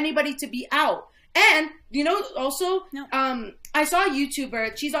excuse for anybody to be out. And, also, I saw a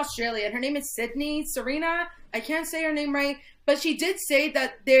YouTuber. She's Australian. Her name is Serena. I can't say her name right. But she did say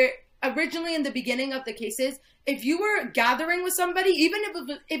that originally in the beginning of the cases, if you were gathering with somebody, even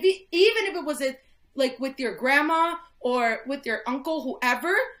if it was like with your grandma or with your uncle,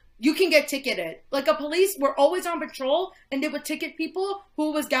 whoever, you can get ticketed. Like, a police were always on patrol and they would ticket people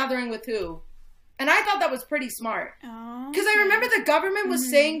who was gathering with who. And I thought that was pretty smart. Because I remember the government was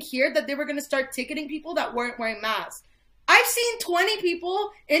saying here that they were going to start ticketing people that weren't wearing masks. I've seen 20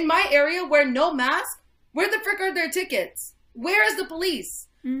 people in my area wear no mask. Where the frick are their tickets? Where is the police?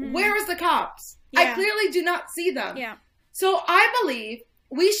 Mm-hmm. Where is the cops? Yeah. I clearly do not see them. Yeah. So I believe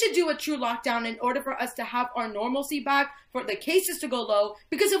we should do a true lockdown in order for us to have our normalcy back, for the cases to go low.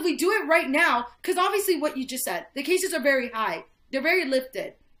 Because if we do it right now, because obviously what you just said, the cases are very high. They're very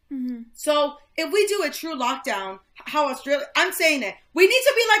lifted. Mm-hmm. So if we do a true lockdown, how Australia, I'm saying it, we need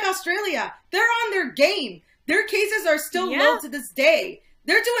to be like Australia. They're on their game. Their cases are still low to this day.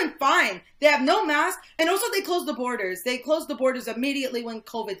 They're doing fine. They have no mask. And also they closed the borders. They closed the borders immediately when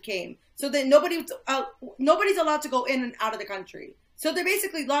COVID came. So that nobody's allowed to go in and out of the country. So they're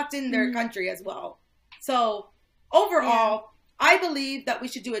basically locked in their country as well. So overall, I believe that we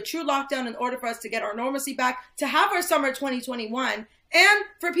should do a true lockdown in order for us to get our normalcy back, to have our summer 2021, and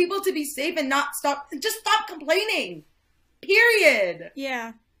for people to be safe and stop complaining. Period.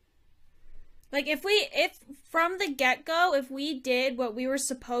 Yeah. Like if from the get-go, if we did what we were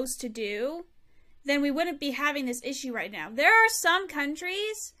supposed to do, then we wouldn't be having this issue right now. There are some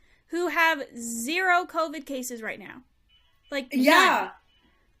countries who have 0 COVID cases right now. Like, yeah.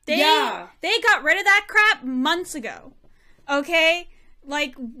 None. They got rid of that crap months ago. Okay?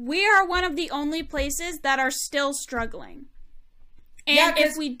 Like, we are one of the only places that are still struggling. And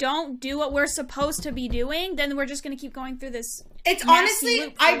if we don't do what we're supposed to be doing, then we're just going to keep going through this. It's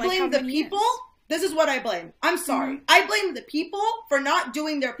honestly, I blame the people. Years. This is what I blame. I'm sorry. Mm-hmm. I blame the people for not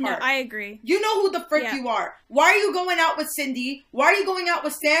doing their part. No, I agree. You know who the frick you are. Why are you going out with Cindy? Why are you going out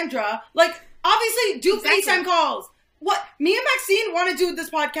with Sandra? Like, obviously, do FaceTime calls. What? Me and Maxine want to do this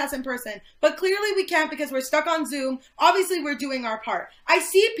podcast in person, but clearly we can't because we're stuck on Zoom. Obviously, we're doing our part. I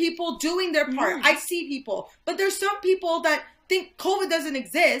see people doing their part. I see people. But there's some people that think COVID doesn't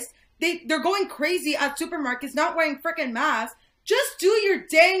exist. They're going crazy at supermarkets, not wearing freaking masks. Just do your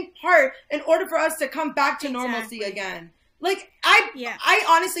dang part in order for us to come back to normalcy again. Like, I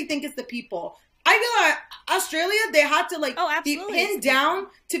honestly think it's the people. I feel like Australia, they had to be pinned down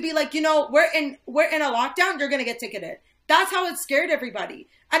to be like, you know, we're in a lockdown, you're gonna get ticketed. That's how it scared everybody.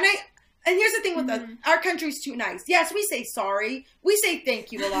 And here's the thing with us, our country's too nice. Yes, we say sorry, we say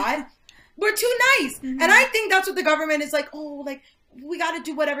thank you a lot. We're too nice. And I think that's what the government is like, oh, like, we got to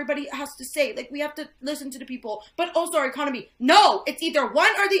do what everybody has to say. Like, we have to listen to the people, but also our economy. No, it's either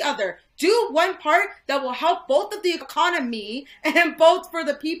one or the other. Do one part that will help both of the economy and both for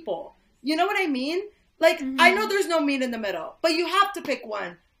the people. You know what I mean? Like, I know there's no meat in the middle, but you have to pick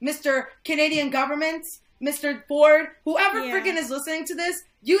one. Mr. Canadian governments, Mr. Ford, whoever freaking is listening to this,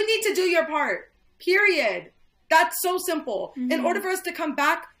 you need to do your part. Period. That's so simple. In order for us to come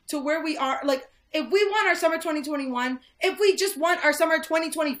back to where we are, like, if we want our summer 2021, if we just want our summer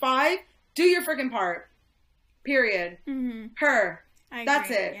 2025, do your freaking part. Period. That's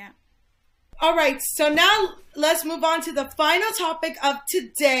it. Yeah. All right, so now let's move on to the final topic of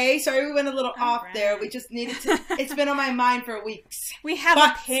today. Sorry, we went a little off there. We just needed to, it's been on my mind for weeks. We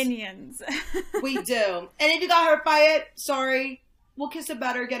have opinions. We do. And if you got hurt by it, sorry, we'll kiss it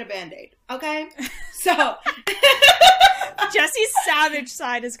better, get a Band-Aid. Okay? So. Jesse's savage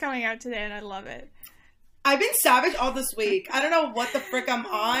side is coming out today, and I love it. I've been savage all this week. I don't know what the frick I'm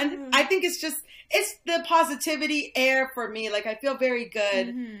on. I think it's the positivity air for me. Like, I feel very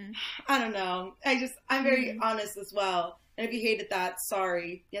good. I don't know. I'm very honest as well. And if you hated that,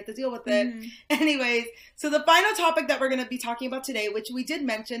 sorry. You have to deal with it. Anyways, so the final topic that we're going to be talking about today, which we did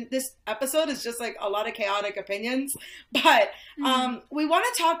mention, this episode is just like a lot of chaotic opinions. But we want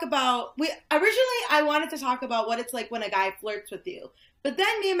to talk about, I wanted to talk about what it's like when a guy flirts with you. But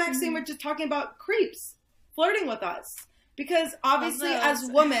then me and Maxine were just talking about creeps flirting with us. Because obviously as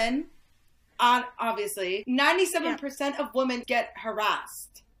women, 97% of women get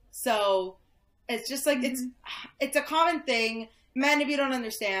harassed. So it's just like, it's a common thing. Men, if you don't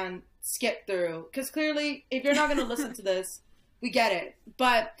understand, skip through. Because clearly, if you're not going to listen to this, we get it.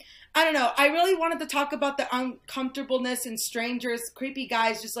 But I don't know. I really wanted to talk about the uncomfortableness in strangers, creepy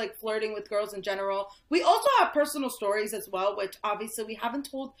guys just like flirting with girls in general. We also have personal stories as well, which obviously we haven't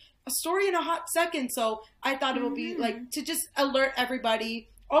told a story in a hot second. So I thought it would be like to just alert everybody,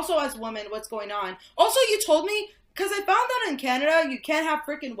 also as women, what's going on. Also, you told me, because I found out in Canada you can't have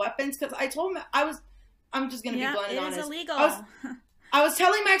freaking weapons. Because I told him I'm just gonna be blunt and honest. It is illegal. I was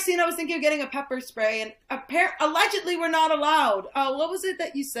telling Maxine I was thinking of getting a pepper spray, and allegedly we're not allowed. What was it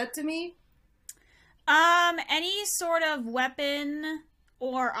that you said to me? Any sort of weapon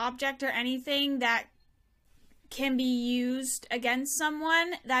or object or anything that can be used against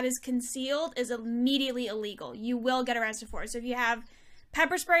someone that is concealed is immediately illegal. You will get arrested for it. So if you have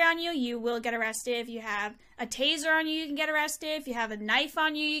pepper spray on you, you will get arrested. If you have a taser on you, you can get arrested. If you have a knife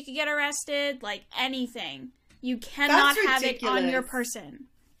on you, you can get arrested. Like, anything. You cannot have it on your person.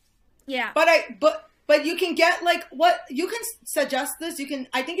 Yeah. But But you can get like what you can suggest this.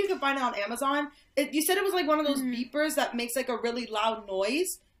 I think you can find it on Amazon. You said it was like one of those beepers that makes like a really loud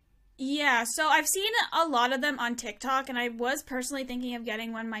noise. Yeah, so I've seen a lot of them on TikTok, and I was personally thinking of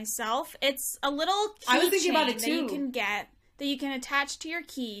getting one myself. It's a little keychain that you can get, that you can attach to your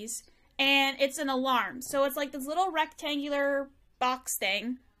keys, and it's an alarm. So it's like this little rectangular box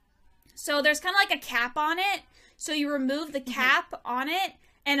thing. So there's kind of like a cap on it, so you remove the cap on it,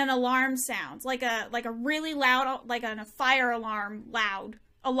 and an alarm sounds, like a really loud, like a fire alarm, loud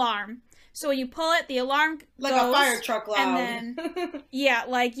alarm. So when you pull it, the alarm like goes, a fire truck loud. And then, yeah,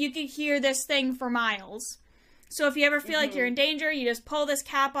 like you could hear this thing for miles. So if you ever feel like you're in danger, you just pull this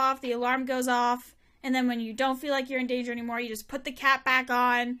cap off, the alarm goes off, and then when you don't feel like you're in danger anymore, you just put the cap back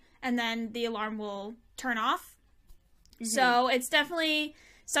on, and then the alarm will turn off. So it's definitely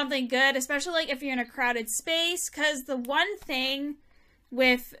something good, especially like if you're in a crowded space, because the one thing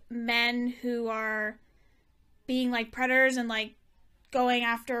with men who are being like predators and like going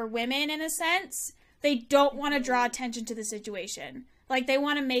after women in a sense, they don't want to draw attention to the situation. Like they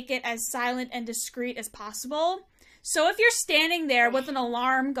want to make it as silent and discreet as possible. So if you're standing there with an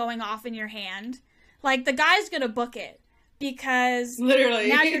alarm going off in your hand, like the guy's gonna book it because literally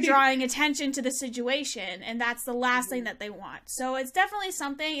now you're drawing attention to the situation, and that's the last thing that they want. So it's definitely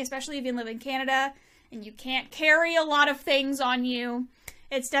something, especially if you live in Canada and you can't carry a lot of things on you,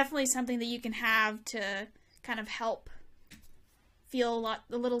 it's definitely something that you can have to kind of help feel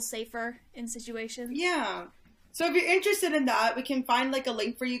a little safer in situations. Yeah. So if you're interested in that, we can find like a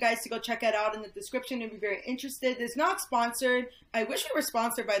link for you guys to go check it out in the description if you're very interested. It's not sponsored. I wish we were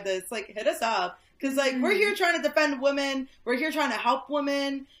sponsored by this. Like, hit us up. Because, like, we're here trying to defend women. We're here trying to help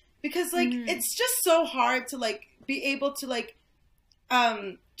women. Because, like, it's just so hard to, like, be able to, like,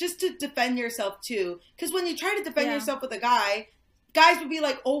 just to defend yourself, too. Because when you try to defend yourself with a guy, guys would be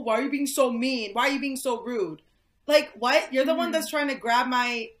like, oh, why are you being so mean? Why are you being so rude? Like, what? You're the one that's trying to grab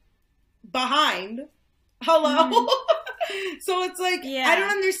my behind. Hello? So it's like, I don't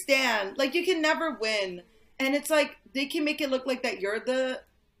understand. Like, you can never win. And it's like, they can make it look like that you're the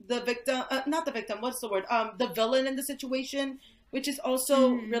victim. Not the victim. What's the word? The villain in the situation, which is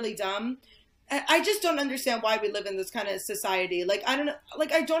also really dumb. I just don't understand why we live in this kind of society. Like, I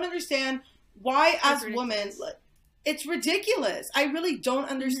don't understand why as women, it's ridiculous. I really don't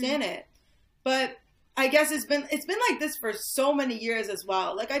understand it. But I guess it's been like this for so many years as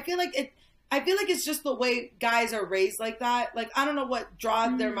well. Like, I feel like it's just the way guys are raised like that. Like, I don't know what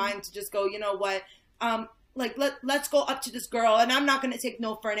draws their mind to just go, you know what, like, let's go up to this girl and I'm not going to take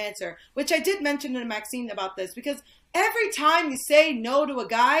no for an answer. Which I did mention to Maxine about this, because every time you say no to a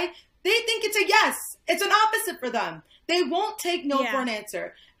guy, they think it's a yes. It's an opposite for them. They won't take no for an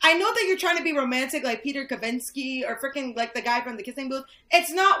answer. I know that you're trying to be romantic like Peter Kavinsky or freaking like the guy from the Kissing Booth.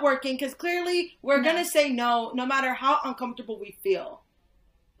 It's not working, because clearly we're going to say no matter how uncomfortable we feel.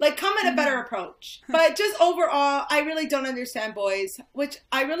 Like, come at a better approach. But just overall, I really don't understand boys, which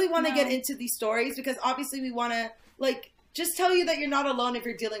I really want to get into these stories, because obviously we want to, like, just tell you that you're not alone if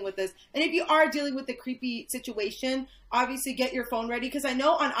you're dealing with this. And if you are dealing with a creepy situation, obviously get your phone ready. Because I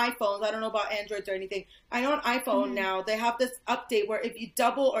know on iPhones, I don't know about Androids or anything, I know on iPhone now, they have this update where if you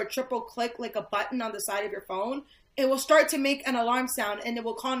double or triple click like a button on the side of your phone, it will start to make an alarm sound and it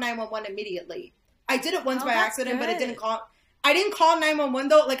will call 911 immediately. I did it once by accident, but it didn't call. I didn't call 911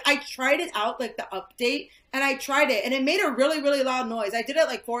 though. Like, I tried it out, like the update, and I tried it, and it made a really, really loud noise. I did it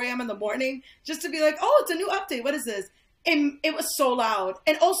like 4 a.m. in the morning just to be like, oh, it's a new update. What is this? And it was so loud.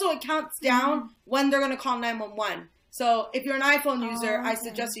 And also it counts down when they're going to call 911. So if you're an iPhone user, I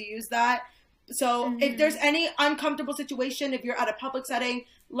suggest you use that. So if there's any uncomfortable situation, if you're at a public setting,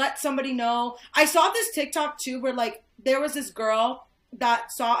 let somebody know. I saw this TikTok too, where like there was this girl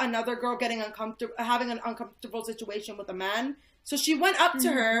that saw another girl having an uncomfortable situation with a man. So she went up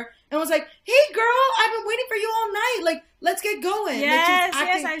to her and was like, hey girl, I've been waiting for you all night. Like, let's get going. Yes,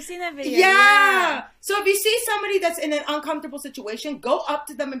 yes, I've seen that video. Yeah. So if you see somebody that's in an uncomfortable situation, go up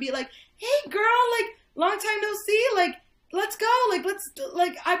to them and be like, hey girl, like, long time no see. Like, let's go.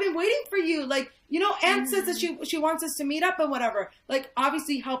 Like, I've been waiting for you. Like, you know, Anne says that she wants us to meet up and whatever. Like,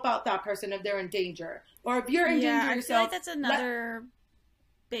 obviously help out that person if they're in danger. Or if you're in danger yourself. I feel like that's another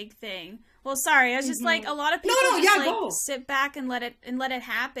big thing. Well, sorry, I was just like, a lot of people sit back and let it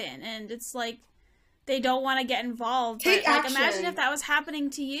happen, and it's like they don't want to get involved. Take action. Like, imagine if that was happening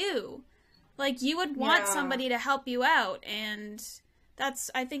to you. Like, you would want somebody to help you out, and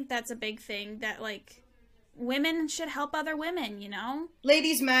I think that's a big thing, that like women should help other women, you know?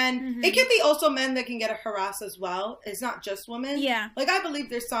 Ladies, men. It can be also men that can get harassed as well. It's not just women. Yeah. Like, I believe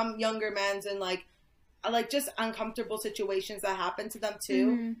there's some younger men and like like just uncomfortable situations that happen to them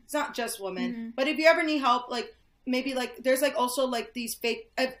too. It's not just women. But if you ever need help, like maybe like there's like also like these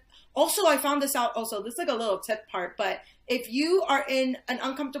fake. Also, I found this out. Also, this is like a little tip part, but if you are in an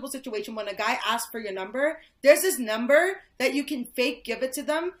uncomfortable situation when a guy asks for your number, there's this number that you can fake give it to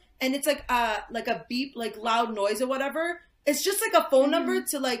them, and it's like a beep, like loud noise or whatever. It's just like a phone number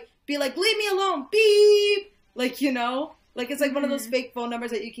to like be like, leave me alone, beep, like, you know, like it's like one of those fake phone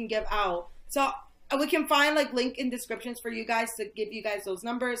numbers that you can give out. So we can find like link in descriptions for you guys to give you guys those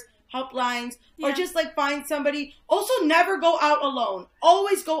numbers, helplines, or just like find somebody. Also, never go out alone.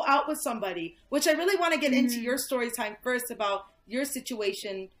 Always go out with somebody, which I really want to get into your story time first about your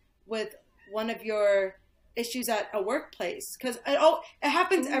situation with one of your issues at a workplace, because it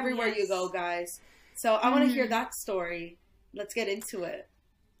happens everywhere you go, guys. So I want to hear that story. Let's get into it.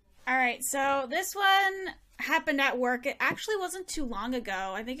 All right, so this one happened at work. It actually wasn't too long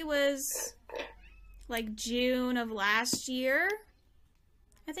ago. I think it was like June of last year,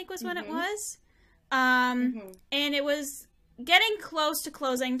 I think was when it was. And it was getting close to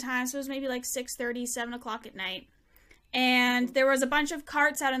closing time, so it was maybe like 6:30, 7 o'clock at night. And there was a bunch of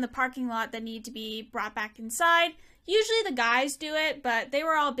carts out in the parking lot that need to be brought back inside. Usually the guys do it, but they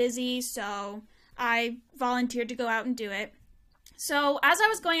were all busy, so I volunteered to go out and do it. So as I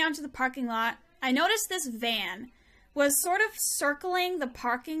was going out into the parking lot, I noticed this van was sort of circling the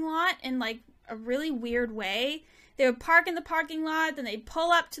parking lot in like a really weird way. They would park in the parking lot, then they'd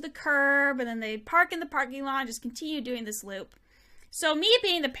pull up to the curb, and then they'd park in the parking lot and just continue doing this loop. So me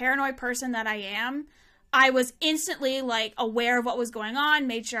being the paranoid person that I am, I was instantly like aware of what was going on,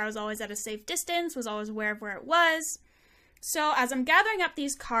 made sure I was always at a safe distance, was always aware of where it was. So as I'm gathering up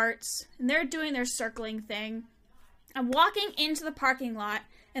these carts, and they're doing their circling thing, I'm walking into the parking lot,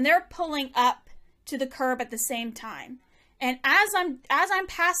 and they're pulling up to the curb at the same time. And as I'm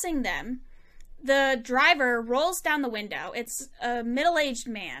passing them, the driver rolls down the window. It's a middle-aged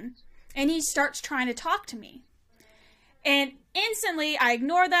man, and he starts trying to talk to me. And instantly, I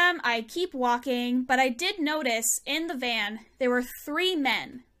ignore them, I keep walking, but I did notice in the van, there were 3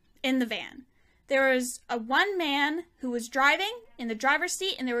 men in the van. There was one man who was driving in the driver's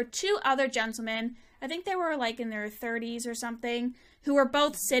seat, and there were 2 other gentlemen, I think they were like in their 30s or something, who were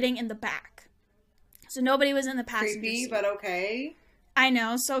both sitting in the back. So nobody was in the passenger seat. Creepy, but okay. I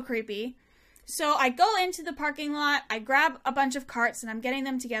know, so creepy. So I go into the parking lot, I grab a bunch of carts, and I'm getting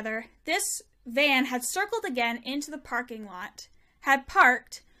them together. This van had circled again into the parking lot, had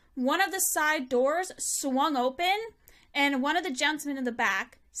parked, one of the side doors swung open, and one of the gentlemen in the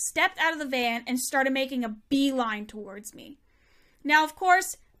back stepped out of the van and started making a beeline towards me. Now, of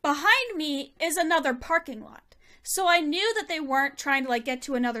course, behind me is another parking lot. So I knew that they weren't trying to like get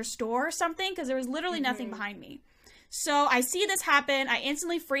to another store or something, because there was literally nothing behind me. So I see this happen, I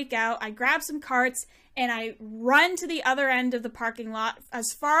instantly freak out, I grab some carts, and I run to the other end of the parking lot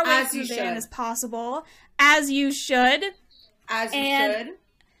as far away from the van as possible, as you should. As you should.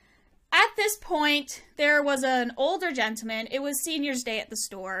 At this point, there was an older gentleman. It was senior's day at the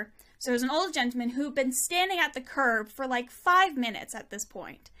store. So there was an older gentleman who'd been standing at the curb for like 5 minutes at this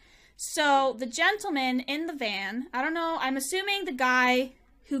point. So the gentleman in the van, I don't know, I'm assuming the guy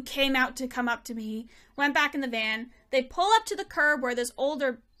who came out to come up to me went back in the van. They pull up to the curb where this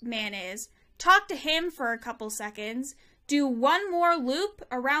older man is, talk to him for a couple seconds, do one more loop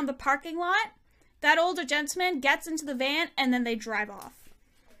around the parking lot. That older gentleman gets into the van, and then they drive off.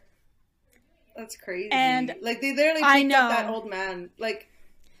 That's crazy. And like they literally picked up that old man. Like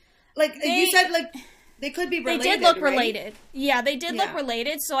you said, like they could be related. They did look right? related. Yeah, they did look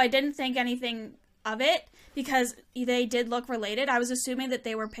related. So I didn't think anything of it because they did look related. I was assuming that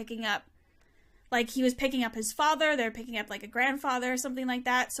they were picking up, like he was picking up his father. They were picking up like a grandfather or something like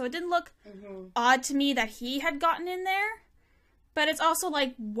that. So it didn't look odd to me that he had gotten in there. But it's also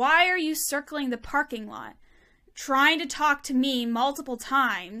like, why are you circling the parking lot, trying to talk to me multiple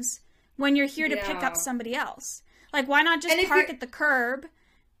times when you're here to pick up somebody else? Like, why not just park at the curb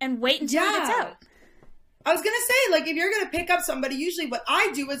and wait until he gets out? I was going to say, like, if you're going to pick up somebody, usually what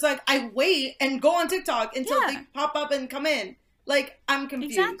I do is, like, I wait and go on TikTok until they pop up and come in. Like, I'm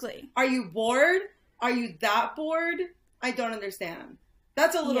confused. Exactly. Are you bored? Are you that bored? I don't understand.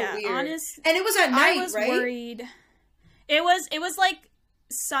 That's a little weird. And it was at night, right? I was worried. It was like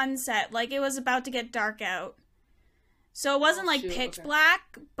sunset. Like, it was about to get dark out. So it wasn't pitch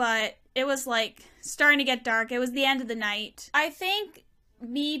black, but it was like starting to get dark. It was the end of the night. I think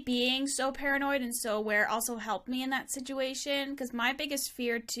me being so paranoid and so aware also helped me in that situation, because my biggest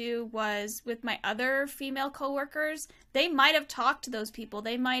fear too was with my other female coworkers. They might have talked to those people.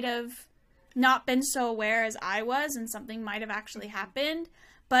 They might have not been so aware as I was, and something might have actually happened.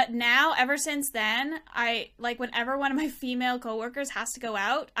 But now, ever since then, whenever one of my female coworkers has to go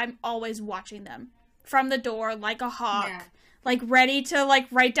out, I'm always watching them from the door like a hawk, ready to,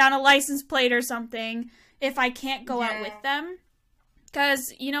 write down a license plate or something if I can't go out with them.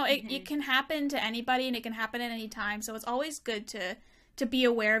 Because, it can happen to anybody and it can happen at any time. So it's always good to be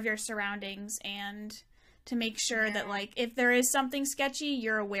aware of your surroundings and to make sure that, if there is something sketchy,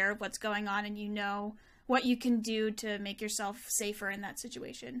 you're aware of what's going on and you know what you can do to make yourself safer in that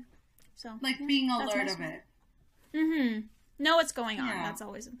situation. So being alert of it. Mm-hmm. Know what's going on. That's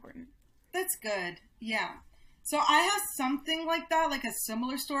always important. That's good. Yeah. So I have something like that, like a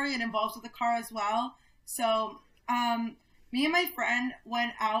similar story. It involves with the car as well. So, me and my friend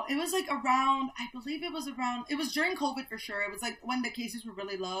went out. It was it was during COVID for sure. It was when the cases were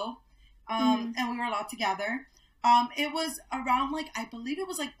really low. And we were allowed to gather. It was around I believe it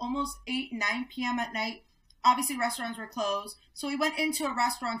was almost 8, 9 p.m. at night. Obviously restaurants were closed. So we went into a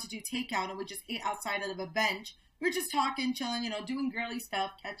restaurant to do takeout and we just ate outside of a bench. We were just talking, chilling, doing girly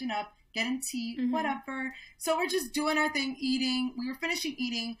stuff, catching up, getting tea, whatever. So we're just doing our thing, eating. We were finishing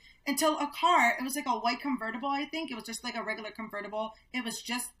eating until a car, it was a white convertible, I think. It was just a regular convertible. It was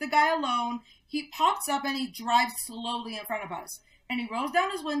just the guy alone. He pops up and he drives slowly in front of us. And he rolls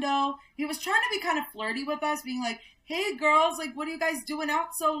down his window. He was trying to be kind of flirty with us, being like, hey, girls, what are you guys doing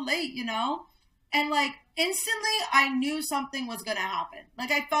out so late, And, instantly, I knew something was going to happen.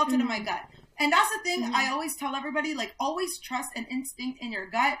 I felt it in my gut. And that's the thing I always tell everybody, always trust an instinct in your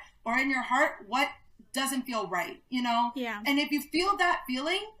gut or in your heart what doesn't feel right, Yeah. And if you feel that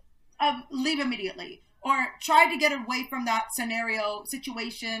feeling, leave immediately. Or try to get away from that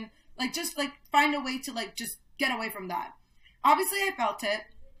situation. Just find a way to, just get away from that. Obviously, I felt it,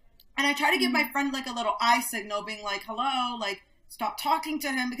 and I tried to give my friend, a little eye signal, being like, hello, stop talking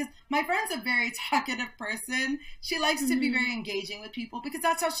to him, because my friend's a very talkative person. She likes to be very engaging with people, because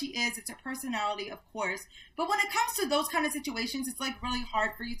that's how she is. It's her personality, of course. But when it comes to those kind of situations, it's, really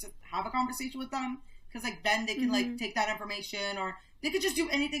hard for you to have a conversation with them, because, then they can, take that information, or they could just do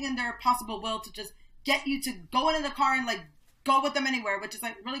anything in their possible will to just get you to go into the car and, go with them anywhere, which is,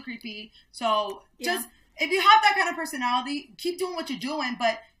 really creepy. So, just... If you have that kind of personality, keep doing what you're doing.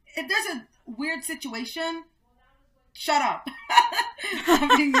 But if there's a weird situation, shut up.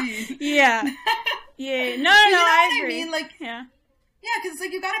 I'm being mean. Yeah. Yeah. No, I agree. Yeah, because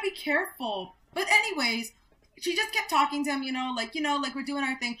you got to be careful. But anyways, she just kept talking to him, we're doing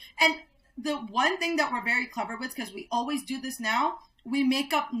our thing. And the one thing that we're very clever with, because we always do this now, we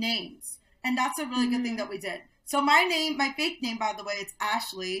make up names. And that's a really good thing that we did. So my fake name, by the way, it's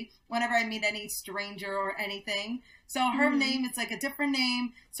Ashley, whenever I meet any stranger or anything. So her name, it's a different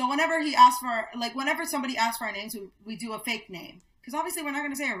name. So whenever somebody asks for our names, we do a fake name. Because obviously we're not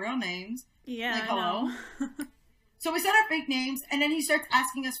going to say our real names. Yeah, hello. So we said our fake names, and then he starts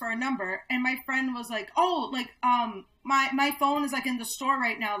asking us for our number. And my friend was like, oh, my phone is in the store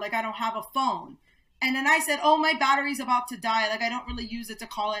right now. I don't have a phone. And then I said, oh, my battery's about to die. I don't really use it to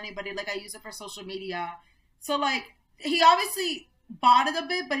call anybody. I use it for social media. So, he obviously bought it a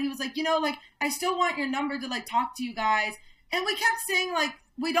bit, but he was like, I still want your number to, talk to you guys. And we kept saying,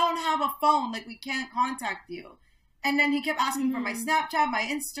 we don't have a phone. We can't contact you. And then he kept asking for my Snapchat, my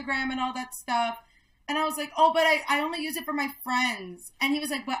Instagram, and all that stuff. And I was like, oh, but I only use it for my friends. And he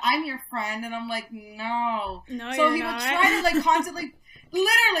was like, but I'm your friend. And I'm like, no. No, so he would try to, constantly...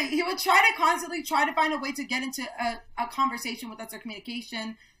 Literally, he would try to find a way to get into a conversation with us or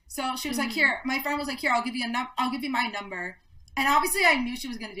communication. So she was like, here, my friend was like, here, I'll give you my number. And obviously I knew she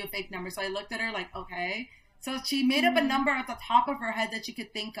was going to do a fake number. So I looked at her okay. So she made up a number at the top of her head that she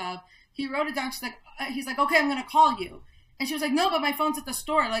could think of. He wrote it down. He's like, okay, I'm going to call you. And she was like, no, but my phone's at the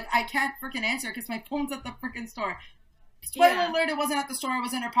store. I can't freaking answer because my phone's at the freaking store. Spoiler alert, it wasn't at the store. It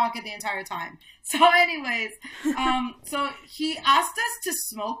was in her pocket the entire time. So anyways, so he asked us to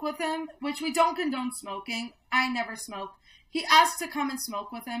smoke with him, which we don't condone smoking. I never smoke. He asked to come and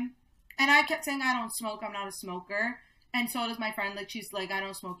smoke with him. And I kept saying, I don't smoke. I'm not a smoker. And so does my friend. She's like, I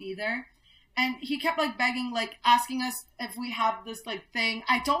don't smoke either. And he kept begging, asking us if we have this thing.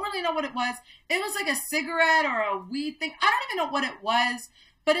 I don't really know what it was. It was a cigarette or a weed thing. I don't even know what it was.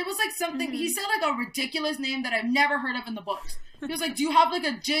 But it was something, he said a ridiculous name that I've never heard of in the books. He was like, do you have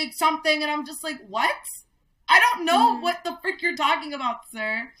a jig something? And I'm just like, what? I don't know what the frick you're talking about,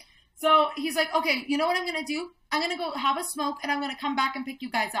 sir. So he's like, okay, you know what I'm going to do? I'm going to go have a smoke and I'm going to come back and pick you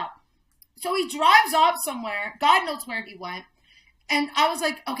guys up. So he drives off somewhere. God knows where he went. And I was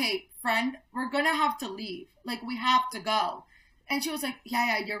like, okay, friend, we're going to have to leave. We have to go. And she was like,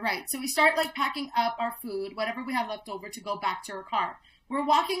 yeah, you're right. So we start packing up our food, whatever we have left over, to go back to her car. We're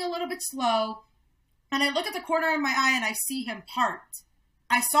walking a little bit slow. And I look at the corner of my eye and I see him parked.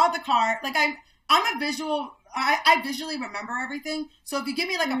 I saw the car. Like, I'm a visual. I visually remember everything. So if you give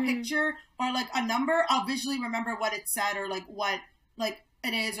me like a picture or like a number, I'll visually remember what it said or like what like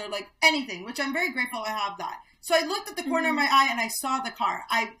it is or like anything, which I'm very grateful I have that. So I looked at the corner of my eye and I saw the car.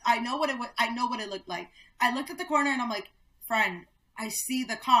 I know what it looked like. I looked at the corner and I'm like, friend, I see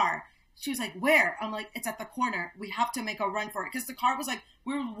the car. She was like, where? I'm like, it's at the corner. We have to make a run for it. Because the car was like,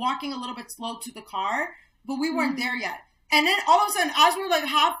 we were walking a little bit slow to the car, but we weren't there yet. And then all of a sudden, as we're like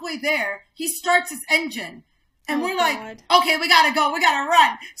halfway there, he starts his engine. And we're like, okay, we gotta go. We gotta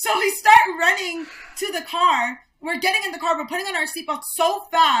run. So we start running to the car. We're getting in the car. We're putting on our seatbelts so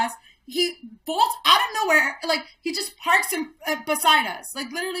fast. He bolts out of nowhere. Like, he just parks him beside us.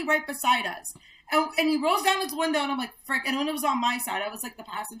 Like, literally right beside us. And he rolls down his window, and I'm like, frick. And when it was on my side, I was like the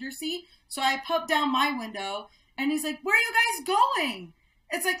passenger seat. So I popped down my window, and he's like, where are you guys going?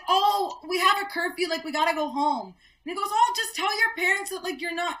 It's like, oh, we have a curfew. Like, we gotta go home. And he goes, oh, just tell your parents that, like,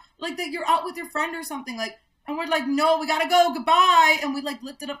 you're not, like, that you're out with your friend or something. Like, and we're like, no, we gotta go. Goodbye. And we, like,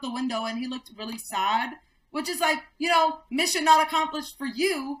 lifted up the window, and he looked really sad. Which is like, you know, mission not accomplished for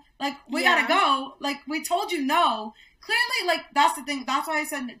you. Like, we gotta go. Like, we told you no. Clearly, like, that's the thing. That's why I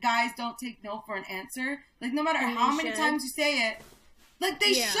said guys don't take no for an answer. Like, no matter how many times you say it, like,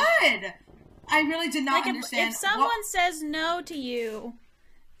 they should. I really did not understand. If someone says no to you,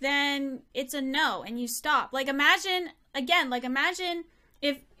 then it's a no, and you stop. Like, imagine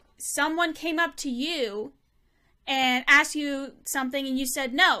if someone came up to you and asked you something and you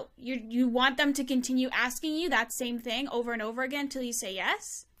said no. You want them to continue asking you that same thing over and over again until you say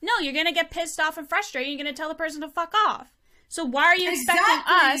yes? No, you're going to get pissed off and frustrated. You're going to tell the person to fuck off. So why are you expecting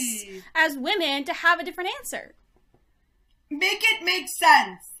us as women to have a different answer? Make it make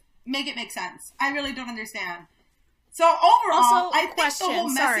sense. Make it make sense. I really don't understand. So overall, also, I think the whole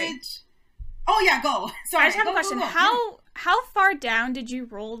message... Oh yeah, go. Sorry. I just have a question. Go. How far down did you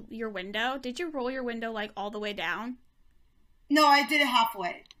roll your window? Did you roll your window like all the way down? No, I did it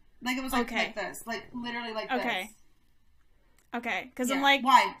halfway. Like it was like this. Like literally like this. Okay, because I'm like,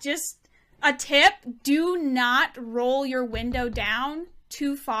 why? Just a tip, do not roll your window down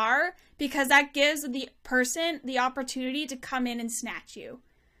too far because that gives the person the opportunity to come in and snatch you.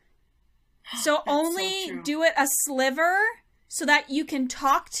 So only do it a sliver so that you can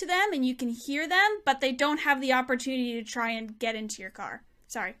talk to them and you can hear them, but they don't have the opportunity to try and get into your car.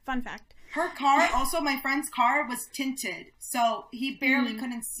 Sorry, fun fact. Her car, also my friend's car, was tinted, so he barely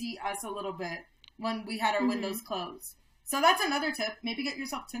couldn't see us a little bit when we had our windows closed. So that's another tip. Maybe get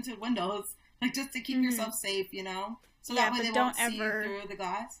yourself tinted windows, like just to keep yourself safe, you know? So that way they won't see you through the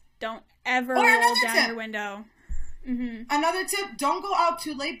glass. Don't ever roll down your window. Another tip, don't go out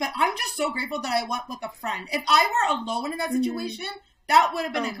too late, but I'm just so grateful that I went with a friend. If I were alone in that situation, that would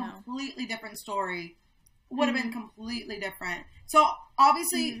have been a completely different story. Would have been completely different. So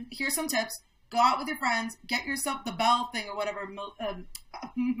obviously, here's some tips. Go out with your friends, get yourself the bell thing or whatever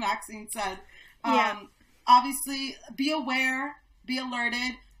Maxine said. Obviously, be aware, be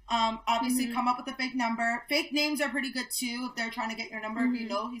alerted. Obviously, come up with a fake number. Fake names are pretty good too if they're trying to get your number. If you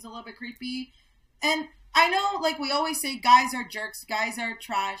know he's a little bit creepy. And I know, like we always say, guys are jerks, guys are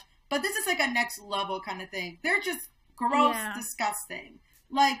trash. But this is like a next level kind of thing. They're just gross, disgusting.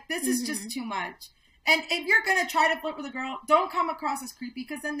 Like, this is just too much. And if you're going to try to flirt with a girl, don't come across as creepy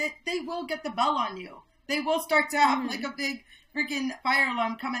because then they will get the bell on you. They will start to have like a big freaking fire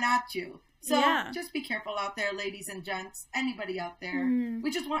alarm coming at you. So just be careful out there, ladies and gents. Anybody out there.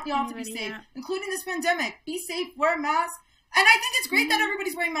 We just want y'all to be safe, including this pandemic. Be safe, wear a mask. And I think it's great that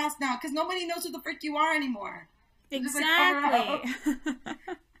everybody's wearing masks now because nobody knows who the frick you are anymore. Exactly.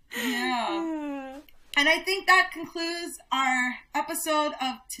 Yeah. And I think that concludes our episode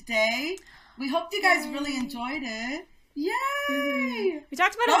of today. We hope you guys really enjoyed it. Yay! We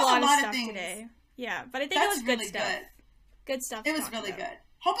talked about a lot of stuff today. Yeah, but I think it was good stuff. Good stuff. It was really good.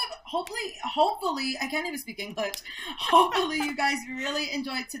 Hopefully, I can't even speak English. Hopefully you guys really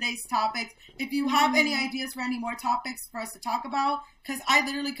enjoyed today's topics. If you have any ideas for any more topics for us to talk about, because I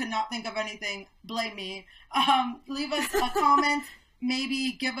literally could not think of anything, blame me. Leave us a comment.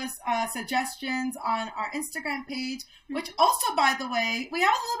 Maybe give us suggestions on our Instagram page, which also, by the way, we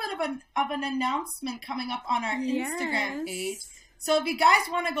have a little bit of an announcement coming up on our Instagram page. So if you guys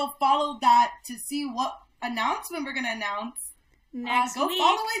want to go follow that to see what announcement we're going to announce, next week,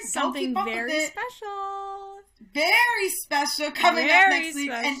 follow it. Something very special. Very special coming up next week.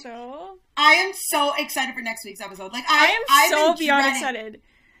 And I am so excited for next week's episode. Like I am so beyond excited.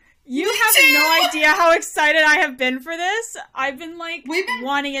 You have no idea how excited I have been for this. I've been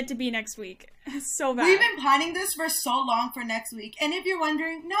wanting it to be next week. So bad. We've been planning this for so long for next week. And if you're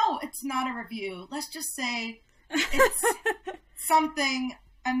wondering, no, it's not a review. Let's just say it's something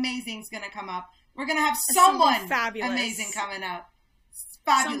amazing is going to come up. We're going to have someone amazing coming up.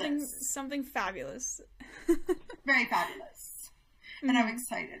 Fabulous. Something fabulous. Very fabulous. And I'm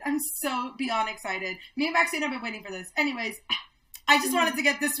excited. I'm so beyond excited. Me and Maxine have been waiting for this. Anyways, I just wanted to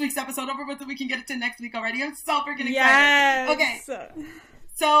get this week's episode over with so we can get it to next week already. I'm so freaking excited. Yes. Okay.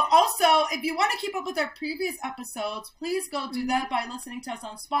 So also, if you want to keep up with our previous episodes, please go do that by listening to us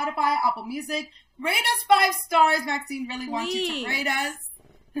on Spotify, Apple Music. Rate us 5 stars. Maxine really wants you to rate us.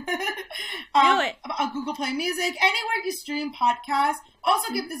 Do it. Google Play Music, anywhere you stream podcasts.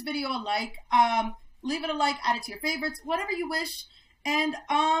 Also give this video a like. Leave it a like, add it to your favorites, whatever you wish. And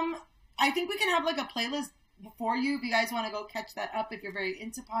I think we can have like a playlist for you if you guys want to go catch that up if you're very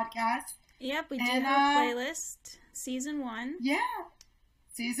into podcasts. Yep, we do have a playlist. Season 1. Yeah.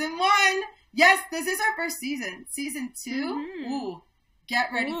 Season 1. Yes, this is our first season. Season 2. Ooh.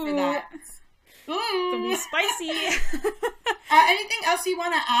 Get ready for that. Ooh. It's gonna be spicy. Anything else you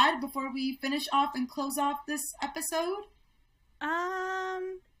want to add before we finish off and close off this episode?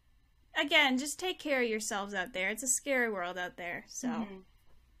 Again, just take care of yourselves out there. It's a scary world out there, so.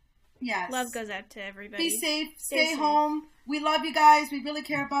 Yes. Love goes out to everybody. Be safe. Stay home. We love you guys. We really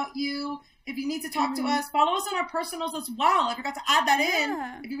care about you. If you need to talk to us, follow us on our personals as well. I forgot to add that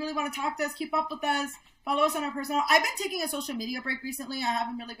in. If you really want to talk to us, keep up with us. Follow us on our personal. I've been taking a social media break recently. I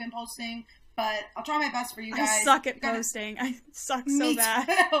haven't really been posting. But I'll try my best for you guys. I suck at posting. I suck so bad.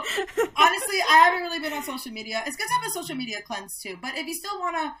 Honestly, I haven't really been on social media. It's good to have a social media cleanse too. But if you still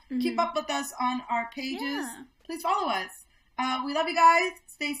want to keep up with us on our pages, please follow us. We love you guys.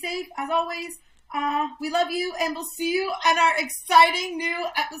 Stay safe as always. We love you, and we'll see you on our exciting new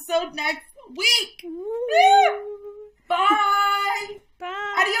episode next week. Bye.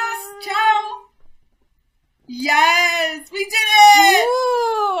 Bye. Adios. Ciao. Yes, we did it!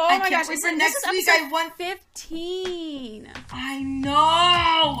 Ooh, I can't wait for next week. I won 15. I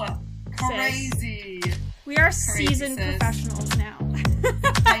know. Crazy. We are seasoned professionals now.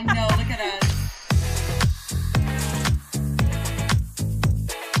 I know. Look at us.